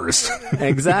Bowers.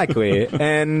 Exactly.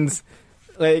 And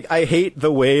like, I hate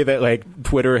the way that, like,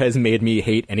 Twitter has made me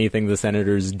hate anything the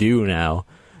Senators do now.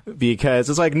 Because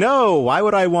it's like, no, why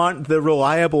would I want the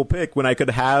reliable pick when I could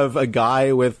have a guy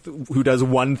who does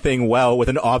one thing well with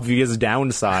an obvious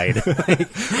downside?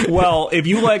 Well, if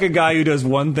you like a guy who does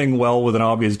one thing well with an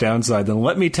obvious downside, then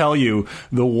let me tell you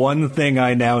the one thing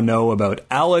I now know about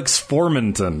Alex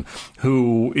Formenton,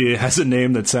 who has a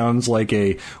name that sounds like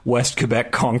a West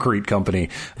Quebec concrete company.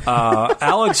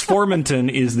 Alex Formenton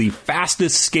is the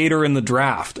fastest skater in the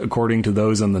draft, according to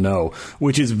those in the know,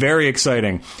 which is very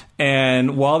exciting.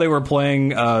 And while they were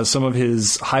playing some of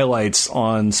his highlights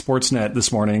on Sportsnet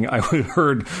this morning, I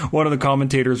heard one of the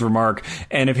commentators remark,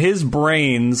 and if his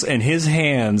brains and his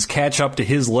hands catch up to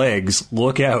his legs,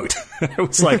 look out. I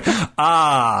was like,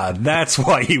 that's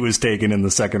why he was taken in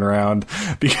the second round,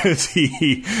 because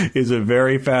he is a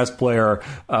very fast player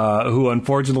who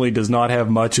unfortunately does not have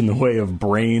much in the way of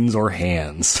brains or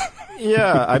hands.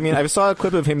 Yeah, I mean, I saw a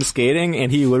clip of him skating,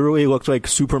 and he literally looked like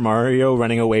Super Mario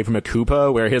running away from a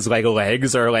Koopa, where his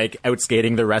legs are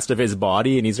outskating the rest of his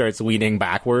body, and he starts leaning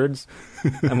backwards.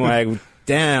 I'm like,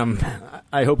 damn,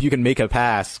 I hope you can make a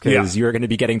pass, because you're going to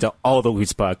be getting to all the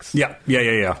loose pucks. Yeah.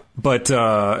 But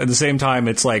at the same time,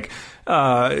 it's like,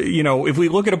 if we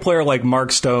look at a player like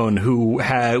Mark Stone, who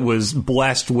was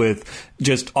blessed with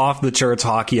just off-the-charts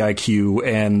hockey IQ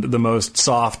and the most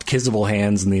soft, kissable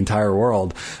hands in the entire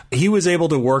world, he was able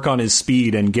to work on his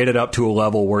speed and get it up to a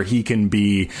level where he can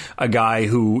be a guy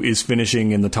who is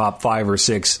finishing in the top 5 or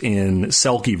 6 in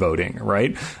Selke voting,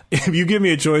 right? If you give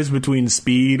me a choice between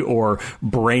speed or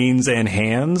brains and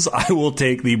hands, I will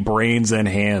take the brains and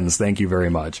hands, thank you very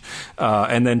much.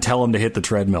 And then tell him to hit the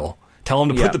treadmill. Tell him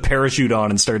to put the parachute on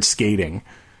and start skating.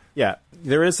 Yeah.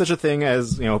 There is such a thing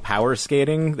as, power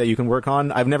skating that you can work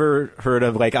on. I've never heard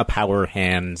of a power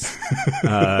hands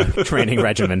training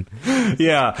regimen.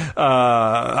 Yeah.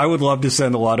 I would love to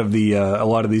send a lot of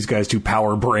these guys to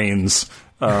power brains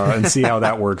and see how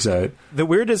that works out. The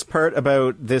weirdest part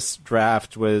about this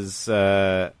draft was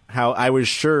how I was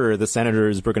sure the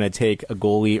Senators were going to take a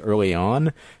goalie early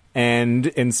on. And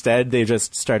instead, they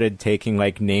just started taking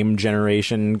name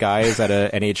generation guys at a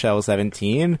NHL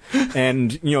 17.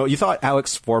 And, you thought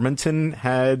Alex Formenton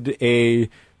had a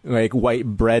white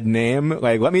bread name.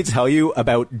 Let me tell you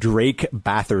about Drake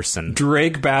Batherson.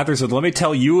 Drake Batherson. Let me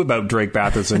tell you about Drake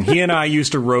Batherson. He and I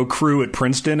used to row crew at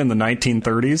Princeton in the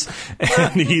 1930s.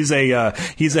 And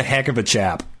he's a heck of a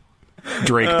chap.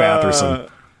 Drake Batherson.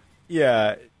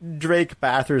 Yeah. Drake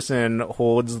Batherson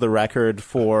holds the record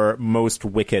for most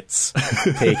wickets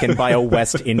taken by a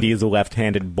West Indies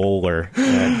left-handed bowler,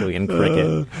 actually, in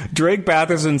cricket. Drake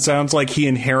Batherson sounds like he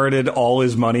inherited all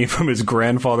his money from his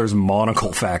grandfather's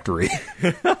monocle factory.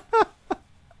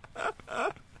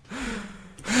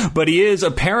 But he is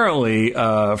apparently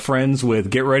friends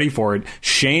with, get ready for it,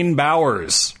 Shane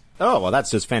Bowers. Oh, well, that's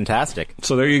just fantastic.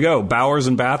 So there you go, Bowers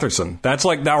and Batherson. That's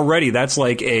like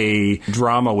a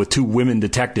drama with 2 women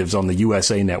detectives on the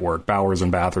USA Network, Bowers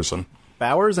and Batherson.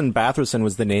 Bowers and Batherson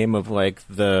was the name of,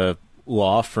 the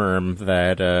law firm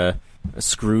that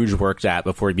Scrooge worked at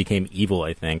before he became evil,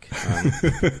 I think.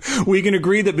 We can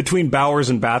agree that between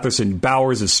Bowers and Batherson,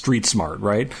 Bowers is street smart,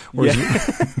 right? Whereas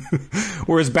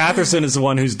Batherson is the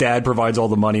one whose dad provides all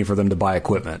the money for them to buy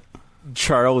equipment.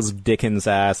 Charles Dickens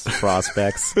ass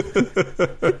prospects. Drake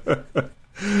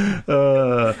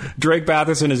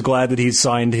Batherson is glad that he's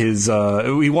signed his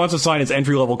he wants to sign his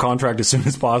entry-level contract as soon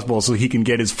as possible so he can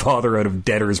get his father out of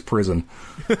debtor's prison.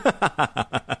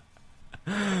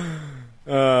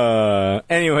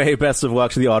 Anyway, best of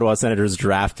luck to the Ottawa Senators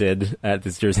drafted at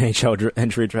this year's NHL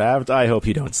entry draft. I hope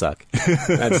you don't suck.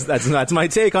 That's my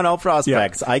take on all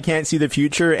prospects. Yeah. I can't see the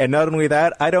future, and not only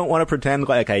that, I don't want to pretend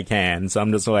like I can. So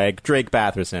I'm just like, Drake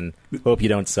Batherson, hope you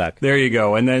don't suck. There you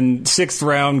go. And then 6th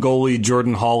round goalie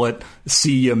Jordan Hollett,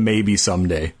 see you maybe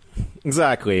someday.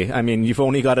 Exactly. I mean, you've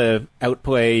only got to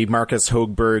outplay Marcus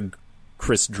Högberg,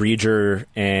 Chris Driedger,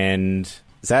 and...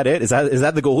 Is that it? Is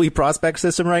that the goalie prospect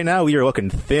system right now? We are looking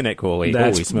thin at goalie.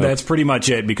 That's pretty much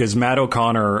it, because Matt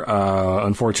O'Connor,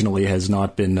 unfortunately, has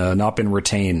not been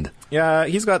retained. Yeah,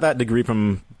 he's got that degree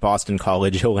from Boston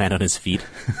College. He'll land on his feet.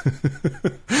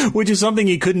 Which is something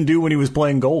he couldn't do when he was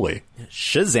playing goalie.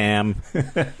 Shazam.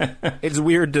 It's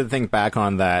weird to think back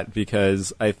on that,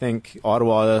 because I think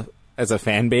Ottawa, as a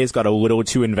fan base, got a little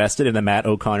too invested in the Matt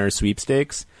O'Connor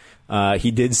sweepstakes.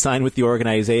 He did sign with the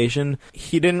organization.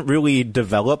 He didn't really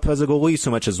develop as a goalie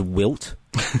so much as wilt.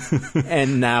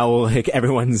 And now,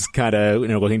 everyone's kind of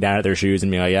looking down at their shoes and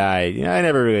being like, I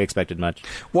never really expected much.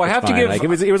 Well, I have to give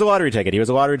it was a lottery ticket. He was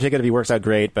a lottery ticket if he works out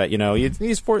great. But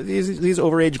these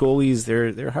overage goalies,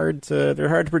 they're hard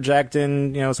to project,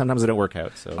 and sometimes they don't work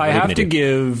out. So I have to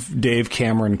give Dave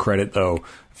Cameron credit though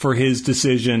for his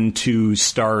decision to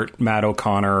start Matt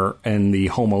O'Connor in the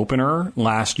home opener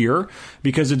last year,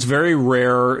 because it's very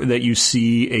rare that you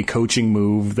see a coaching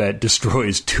move that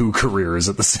destroys 2 careers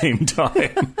at the same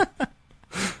time.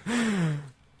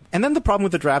 And then the problem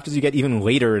with the draft is you get even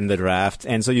later in the draft,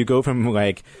 and so you go from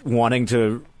wanting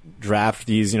to draft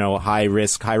these, high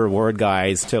risk, high reward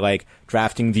guys to like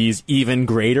drafting these even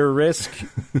greater risk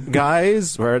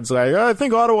guys, where it's like, I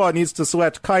think Ottawa needs to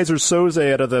select Kaiser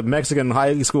Soze out of the Mexican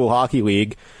High School Hockey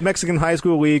League. Mexican High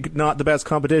School League, not the best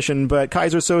competition, but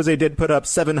Kaiser Soze did put up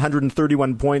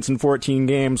 731 points in 14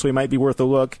 games, so he might be worth a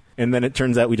look. And then it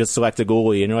turns out we just select a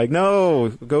goalie, and you're like, no,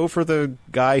 go for the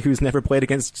guy who's never played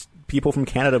against people from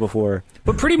Canada before.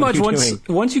 But pretty much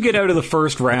once you get out of the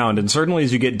first round, and certainly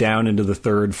as you get down into the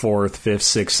third, fourth, fifth,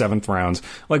 sixth, seventh rounds,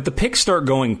 like the picks start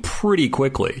going pretty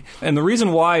quickly. And the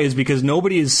reason why is because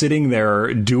nobody is sitting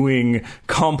there doing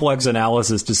complex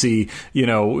analysis to see,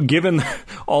 given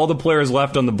all the players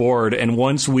left on the board, and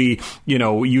once we,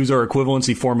 use our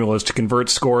equivalency formulas to convert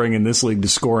scoring in this league to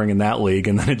scoring in that league,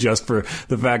 and then adjust for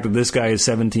the fact that this guy is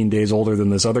 17 days older than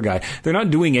this other guy, they're not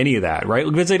doing any of that, right?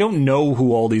 Because they don't know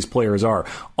who all these players are.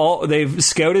 They've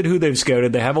scouted who they've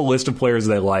scouted. They have a list of players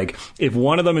they like. If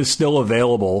one of them is still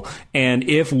available, and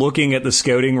if looking at the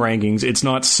scouting rankings, it's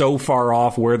not so far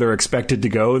off where they're expected to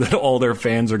go that all their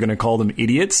fans are going to call them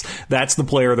idiots, that's the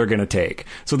player they're going to take.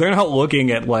 So they're not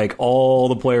looking at like all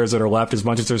the players that are left as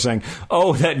much as they're saying,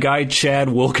 oh, that guy Chad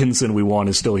Wilkinson we want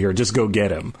is still here. Just go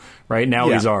get him. Right now,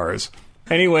 he's ours.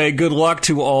 Anyway, good luck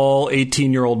to all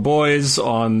 18-year-old boys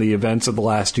on the events of the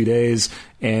last 2 days,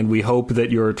 and we hope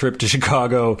that your trip to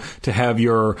Chicago to have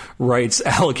your rights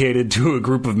allocated to a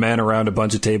group of men around a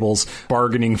bunch of tables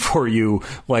bargaining for you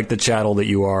like the chattel that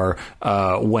you are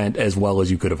went as well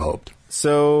as you could have hoped.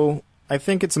 So I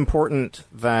think it's important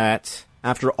that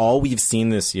after all we've seen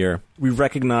this year, we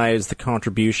recognize the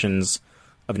contributions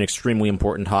of an extremely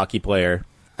important hockey player.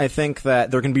 I think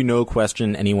that there can be no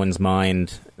question in anyone's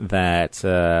mind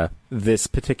that this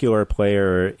particular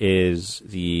player is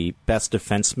the best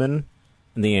defenseman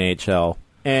in the NHL.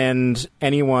 And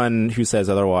anyone who says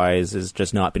otherwise has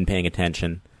just not been paying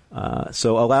attention.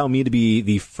 So allow me to be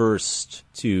the first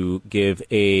to give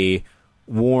a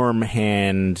warm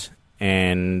hand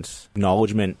and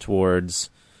acknowledgement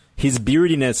towards his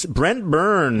beardiness. Brent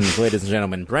Burns, ladies and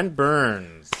gentlemen. Brent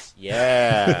Burns.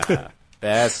 Yeah.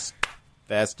 Best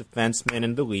defenseman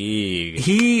in the league.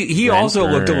 He also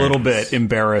looked a little bit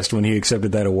embarrassed when he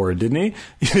accepted that award, didn't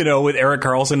he? With Erik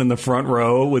Karlsson in the front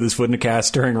row with his foot in a cast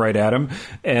staring right at him,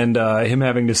 and him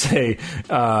having to say,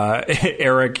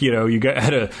 Eric,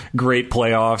 had a great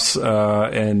playoffs,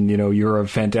 and you're a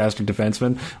fantastic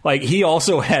defenseman. Like, he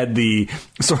also had the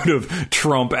sort of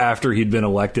Trump after he'd been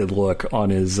elected look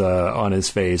on his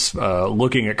face,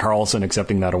 looking at Karlsson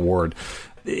accepting that award.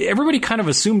 Everybody kind of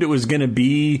assumed it was going to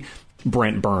be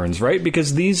Brent Burns, right?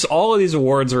 Because all of these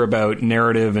awards are about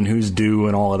narrative and who's due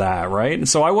and all of that, right? And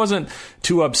so I wasn't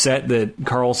too upset that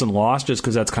Karlsson lost, just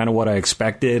because that's kind of what I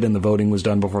expected, and the voting was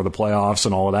done before the playoffs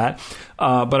and all of that.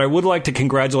 But I would like to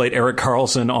congratulate Erik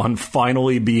Karlsson on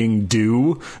finally being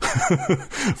due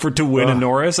to win a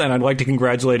Norris, and I'd like to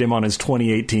congratulate him on his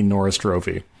 2018 Norris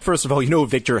Trophy. First of all,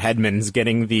 Victor Hedman's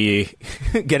getting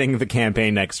the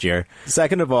campaign next year.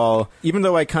 Second of all, even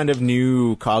though I kind of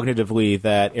knew cognitively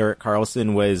that Erik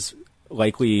Karlsson was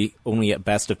likely only at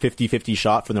best a 50-50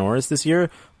 shot for the Norris this year,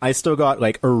 I still got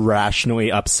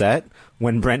irrationally upset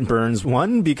when Brent Burns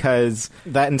won, because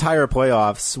that entire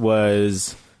playoffs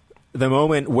was the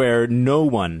moment where no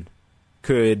one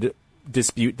could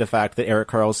dispute the fact that Erik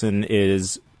Karlsson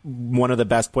is one of the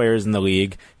best players in the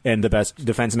league and the best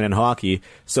defenseman in hockey.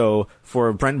 So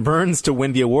for Brent Burns to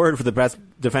win the award for the best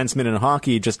defenseman in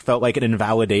hockey just felt like an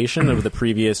invalidation of the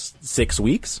previous 6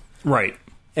 weeks. Right.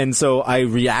 And so I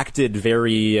reacted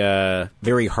very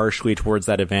harshly towards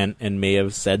that event, and may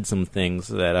have said some things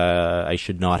that I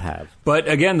should not have. But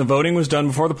again, the voting was done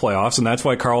before the playoffs, and that's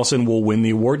why Karlsson will win the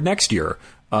award next year.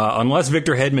 Unless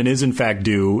Victor Hedman is in fact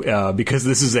due, because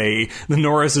the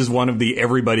Norris is one of the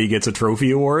everybody gets a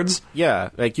trophy awards. Yeah,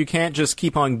 you can't just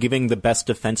keep on giving the best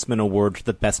defenseman award to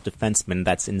the best defenseman.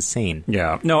 That's insane.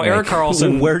 Yeah. No, Erik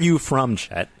Karlsson. Where are you from,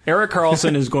 Chet? Erik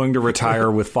Karlsson is going to retire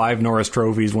with 5 Norris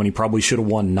trophies when he probably should have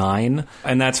won 9,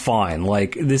 and that's fine.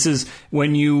 This is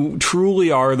when you truly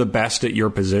are the best at your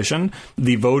position,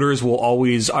 the voters will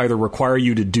always either require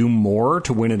you to do more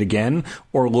to win it again,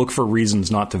 or look for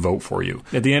reasons not to vote for you.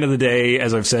 At the end of the day,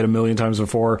 as I've said a million times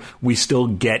before, we still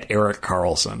get Erik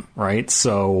Karlsson, right?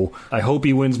 So I hope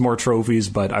he wins more trophies,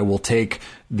 but I will take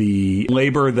the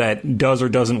labor that does or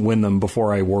doesn't win them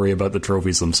before I worry about the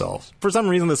trophies themselves. For some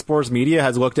reason, the sports media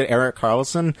has looked at Erik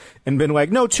Karlsson and been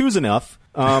like, no, 2's enough.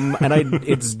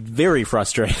 It's very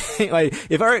frustrating.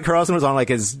 If Erik Karlsson was on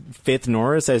his 5th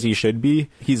Norris, as he should be,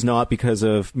 he's not, because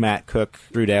of Matt Cook,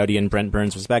 Drew Doughty, and Brent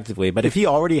Burns respectively. But if he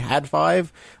already had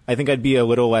 5, I think I'd be a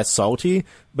little less salty.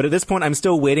 But at this point, I'm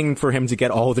still waiting for him to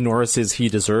get all the Norrises he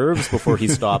deserves before he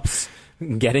stops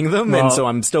getting them, and so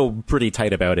I'm still pretty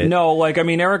tight about it. No, like, I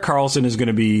mean, Erik Karlsson is going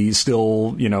to be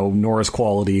still, Norris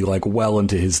quality, like, well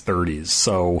into his 30s.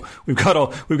 So we've got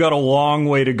a long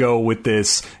way to go with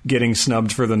this getting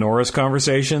snubbed for the Norris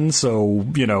conversation. So,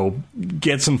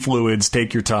 get some fluids,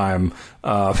 take your time,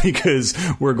 because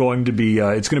we're going to be,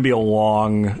 it's going to be a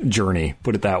long journey,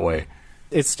 put it that way.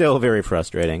 It's still very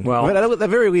frustrating. Well, but at the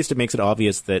very least, it makes it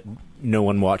obvious that no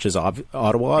one watches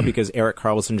Ottawa because Erik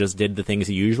Karlsson just did the things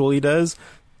he usually does.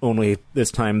 Only this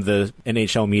time the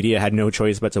NHL media had no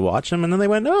choice but to watch him, and then they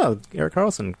went, oh, Erik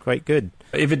Karlsson, quite good.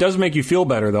 If it does make you feel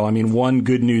better, though, I mean, one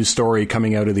good news story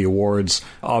coming out of the awards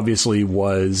obviously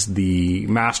was the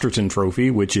Masterton Trophy,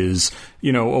 which is,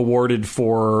 awarded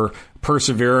for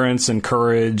perseverance and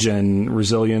courage and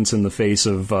resilience in the face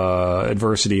of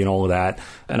adversity and all of that.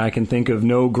 And I can think of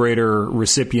no greater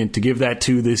recipient to give that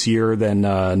to this year than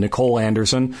Nicole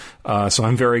Anderson. So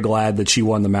I'm very glad that she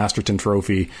won the Masterton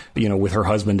Trophy, with her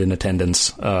husband in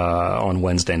attendance on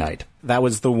Wednesday night. That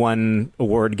was the one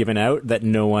award given out that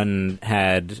no one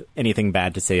had anything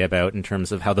bad to say about in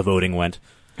terms of how the voting went.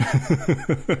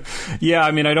 Yeah,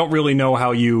 I mean, I don't really know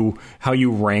how you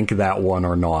rank that one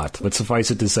or not, but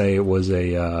suffice it to say it was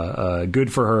a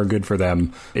good for her, good for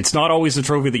them. It's not always the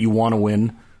trophy that you want to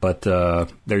win, but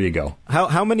there you go.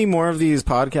 How many more of these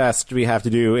podcasts do we have to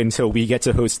do until we get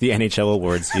to host the NHL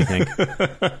Awards, do you think?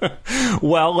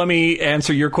 Well, let me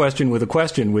answer your question with a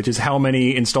question, which is how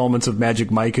many installments of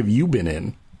Magic Mike have you been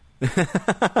in?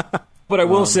 But I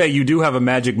will say you do have a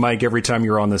Magic Mike every time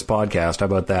you're on this podcast. How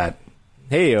about that?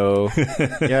 Hey-o.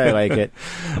 Yeah, I like it.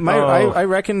 I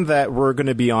reckon that we're going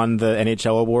to be on the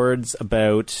NHL Awards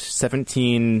about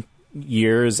 17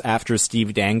 years after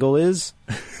Steve Dangle is.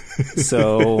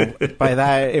 So by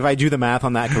that, if I do the math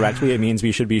on that correctly, it means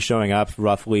we should be showing up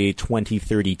roughly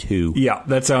 2032. Yeah,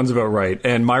 that sounds about right.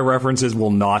 And my references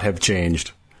will not have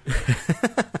changed.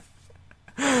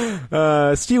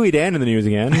 Steely Dan in the news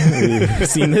again. We've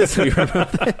seen this. We heard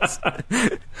about this.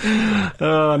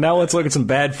 Now let's look at some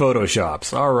bad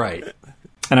photoshops. All right.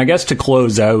 And I guess to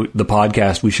close out the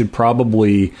podcast, we should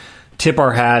probably tip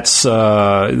our hats, to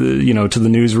the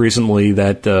news recently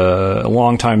that a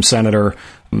longtime senator,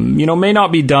 may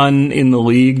not be done in the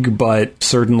league, but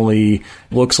certainly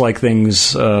looks like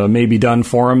things may be done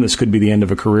for him. This could be the end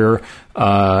of a career.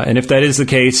 And if that is the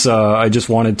case, I just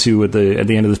wanted to, at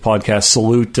the end of this podcast,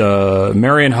 salute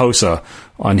Marian Hossa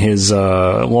on his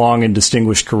long and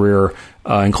distinguished career,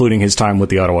 including his time with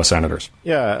the Ottawa Senators.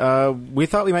 Yeah, we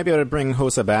thought we might be able to bring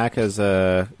Hossa back as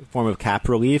a form of cap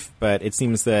relief, but it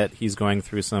seems that he's going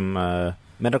through some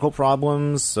medical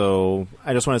problems, so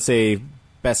I just want to say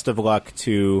best of luck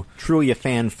to truly a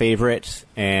fan favorite,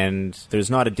 and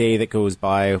there's not a day that goes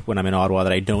by when I'm in Ottawa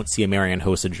that I don't see a Marian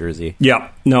Hossa jersey.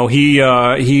 Yeah, no, he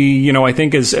I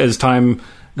think as time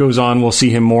goes on, we'll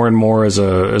see him more and more as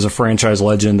a franchise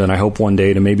legend, and I hope one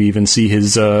day to maybe even see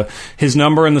his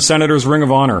number in the Senators' Ring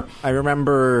of Honor. I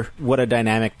remember what a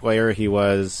dynamic player he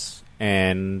was.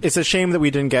 And it's a shame that we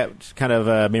didn't get kind of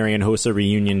a Marian Hossa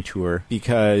reunion tour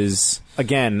because,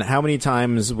 again, how many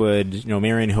times would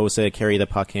Marian Hossa carry the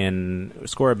puck in,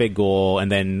 score a big goal,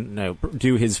 and then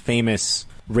do his famous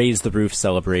raise the roof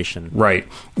celebration? Right.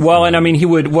 Well, and I mean,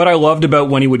 what I loved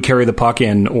about when he would carry the puck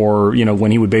in, or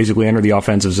when he would basically enter the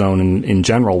offensive zone in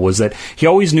general, was that he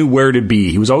always knew where to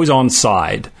be. He was always on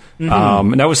side.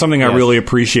 Mm-hmm. And that was something I really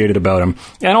appreciated about him.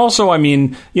 And also, I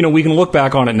mean, we can look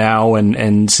back on it now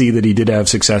and see that he did have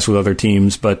success with other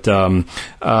teams. But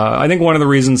I think one of the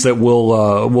reasons that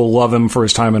we'll love him for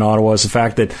his time in Ottawa is the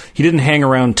fact that he didn't hang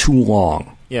around too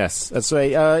long. Yes, that's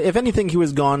right. If anything, he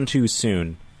was gone too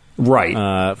soon.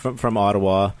 Right. From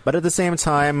Ottawa. But at the same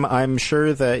time, I'm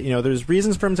sure that, there's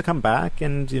reasons for him to come back,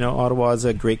 and, Ottawa is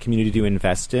a great community to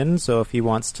invest in. So if he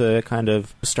wants to kind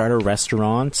of start a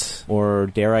restaurant, or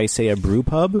dare I say a brew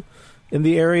pub in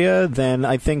the area, then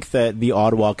I think that the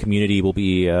Ottawa community will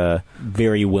be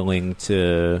very willing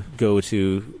to go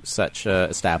to such an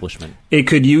establishment. It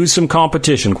could use some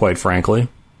competition, quite frankly.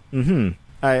 Mm-hmm.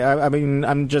 I mean,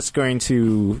 I'm just going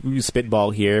to spitball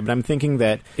here, but I'm thinking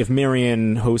that if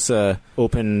Marian Hossa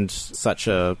opened such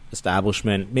a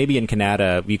establishment, maybe in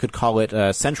Canada, we could call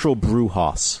it Central Brew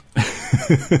House. Do you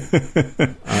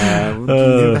think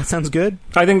that sounds good?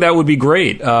 I think that would be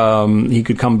great. He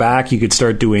could come back. He could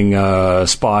start doing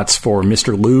spots for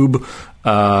Mr. Lube,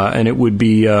 and it would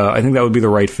be. I think that would be the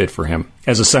right fit for him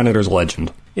as a Senators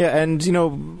legend. Yeah, and,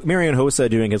 Marion Hossa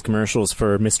doing his commercials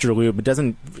for Mr. Lube,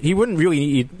 he wouldn't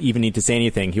really even need to say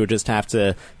anything. He would just have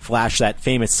to flash that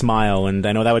famous smile, and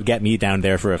I know that would get me down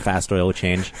there for a fast oil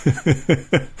change.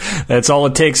 That's all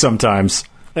it takes sometimes.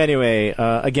 Anyway,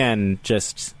 again,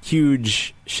 just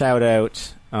huge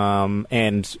shout-out,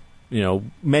 and,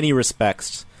 many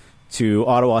respects to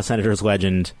Ottawa Senators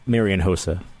legend Marion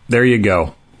Hossa. There you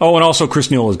go. Oh, and also Chris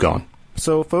Neal is gone.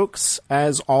 So, folks,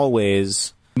 as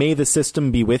always, may the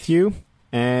system be with you,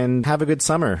 and have a good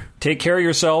summer. Take care of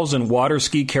yourselves and water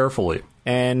ski carefully.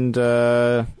 And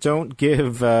don't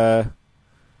give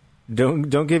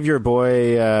your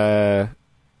boy. Oh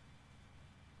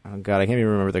God, I can't even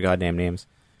remember their goddamn names.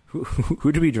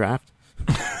 Who did we draft?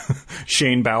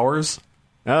 Shane Bowers.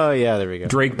 Oh yeah, there we go.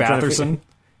 Drake Batherson.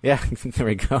 Yeah, there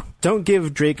we go. Don't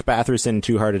give Drake Batherson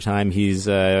too hard a time. He's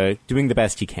doing the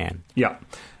best he can. Yeah.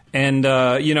 And,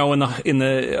 in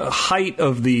the height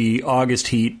of the August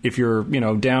heat, if you're,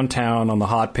 downtown on the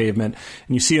hot pavement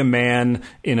and you see a man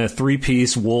in a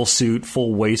 3-piece wool suit,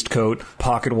 full waistcoat,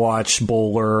 pocket watch,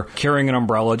 bowler, carrying an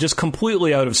umbrella, just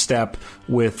completely out of step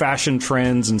with fashion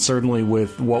trends and certainly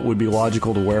with what would be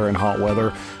logical to wear in hot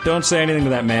weather, don't say anything to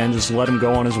that man. Just let him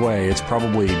go on his way. It's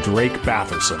probably Drake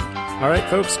Batherson. All right,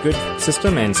 folks, good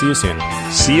system, and see you soon.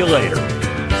 See you later.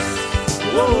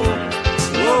 Whoa,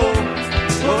 whoa.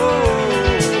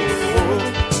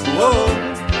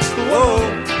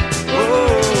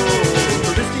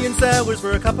 Peristy and Sellers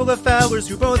were a couple of fellers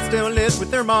who both still live with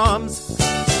their moms,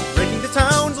 breaking the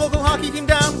town's local hockey team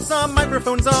down with some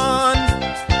microphones on.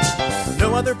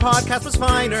 No other podcast was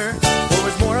finer, or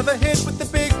was more of a hit with the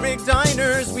big rig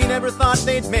diners. We never thought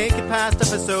they'd make it past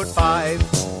episode 5.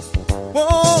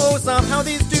 Whoa, somehow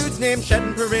these dudes named Chet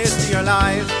and Peristy are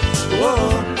live.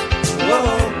 Whoa,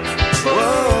 whoa,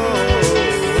 whoa.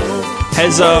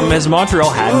 Has Montreal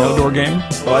had an outdoor game?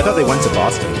 Oh, I thought they went to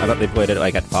Boston. I thought they played it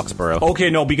at Foxborough.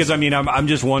 Okay, no, because I'm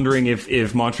just wondering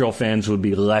if Montreal fans would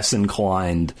be less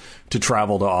inclined to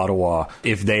travel to Ottawa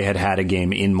if they had a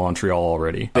game in Montreal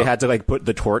already. They had to put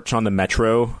the torch on the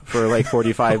metro for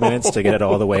 45 minutes to get it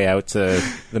all the way out to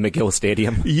the McGill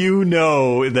Stadium. You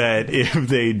know that if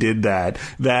they did that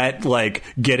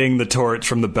getting the torch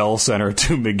from the Bell Center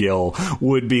to McGill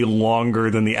would be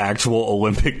longer than the actual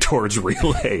Olympic torch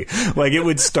relay. It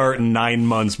would start 9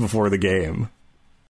 months before the game.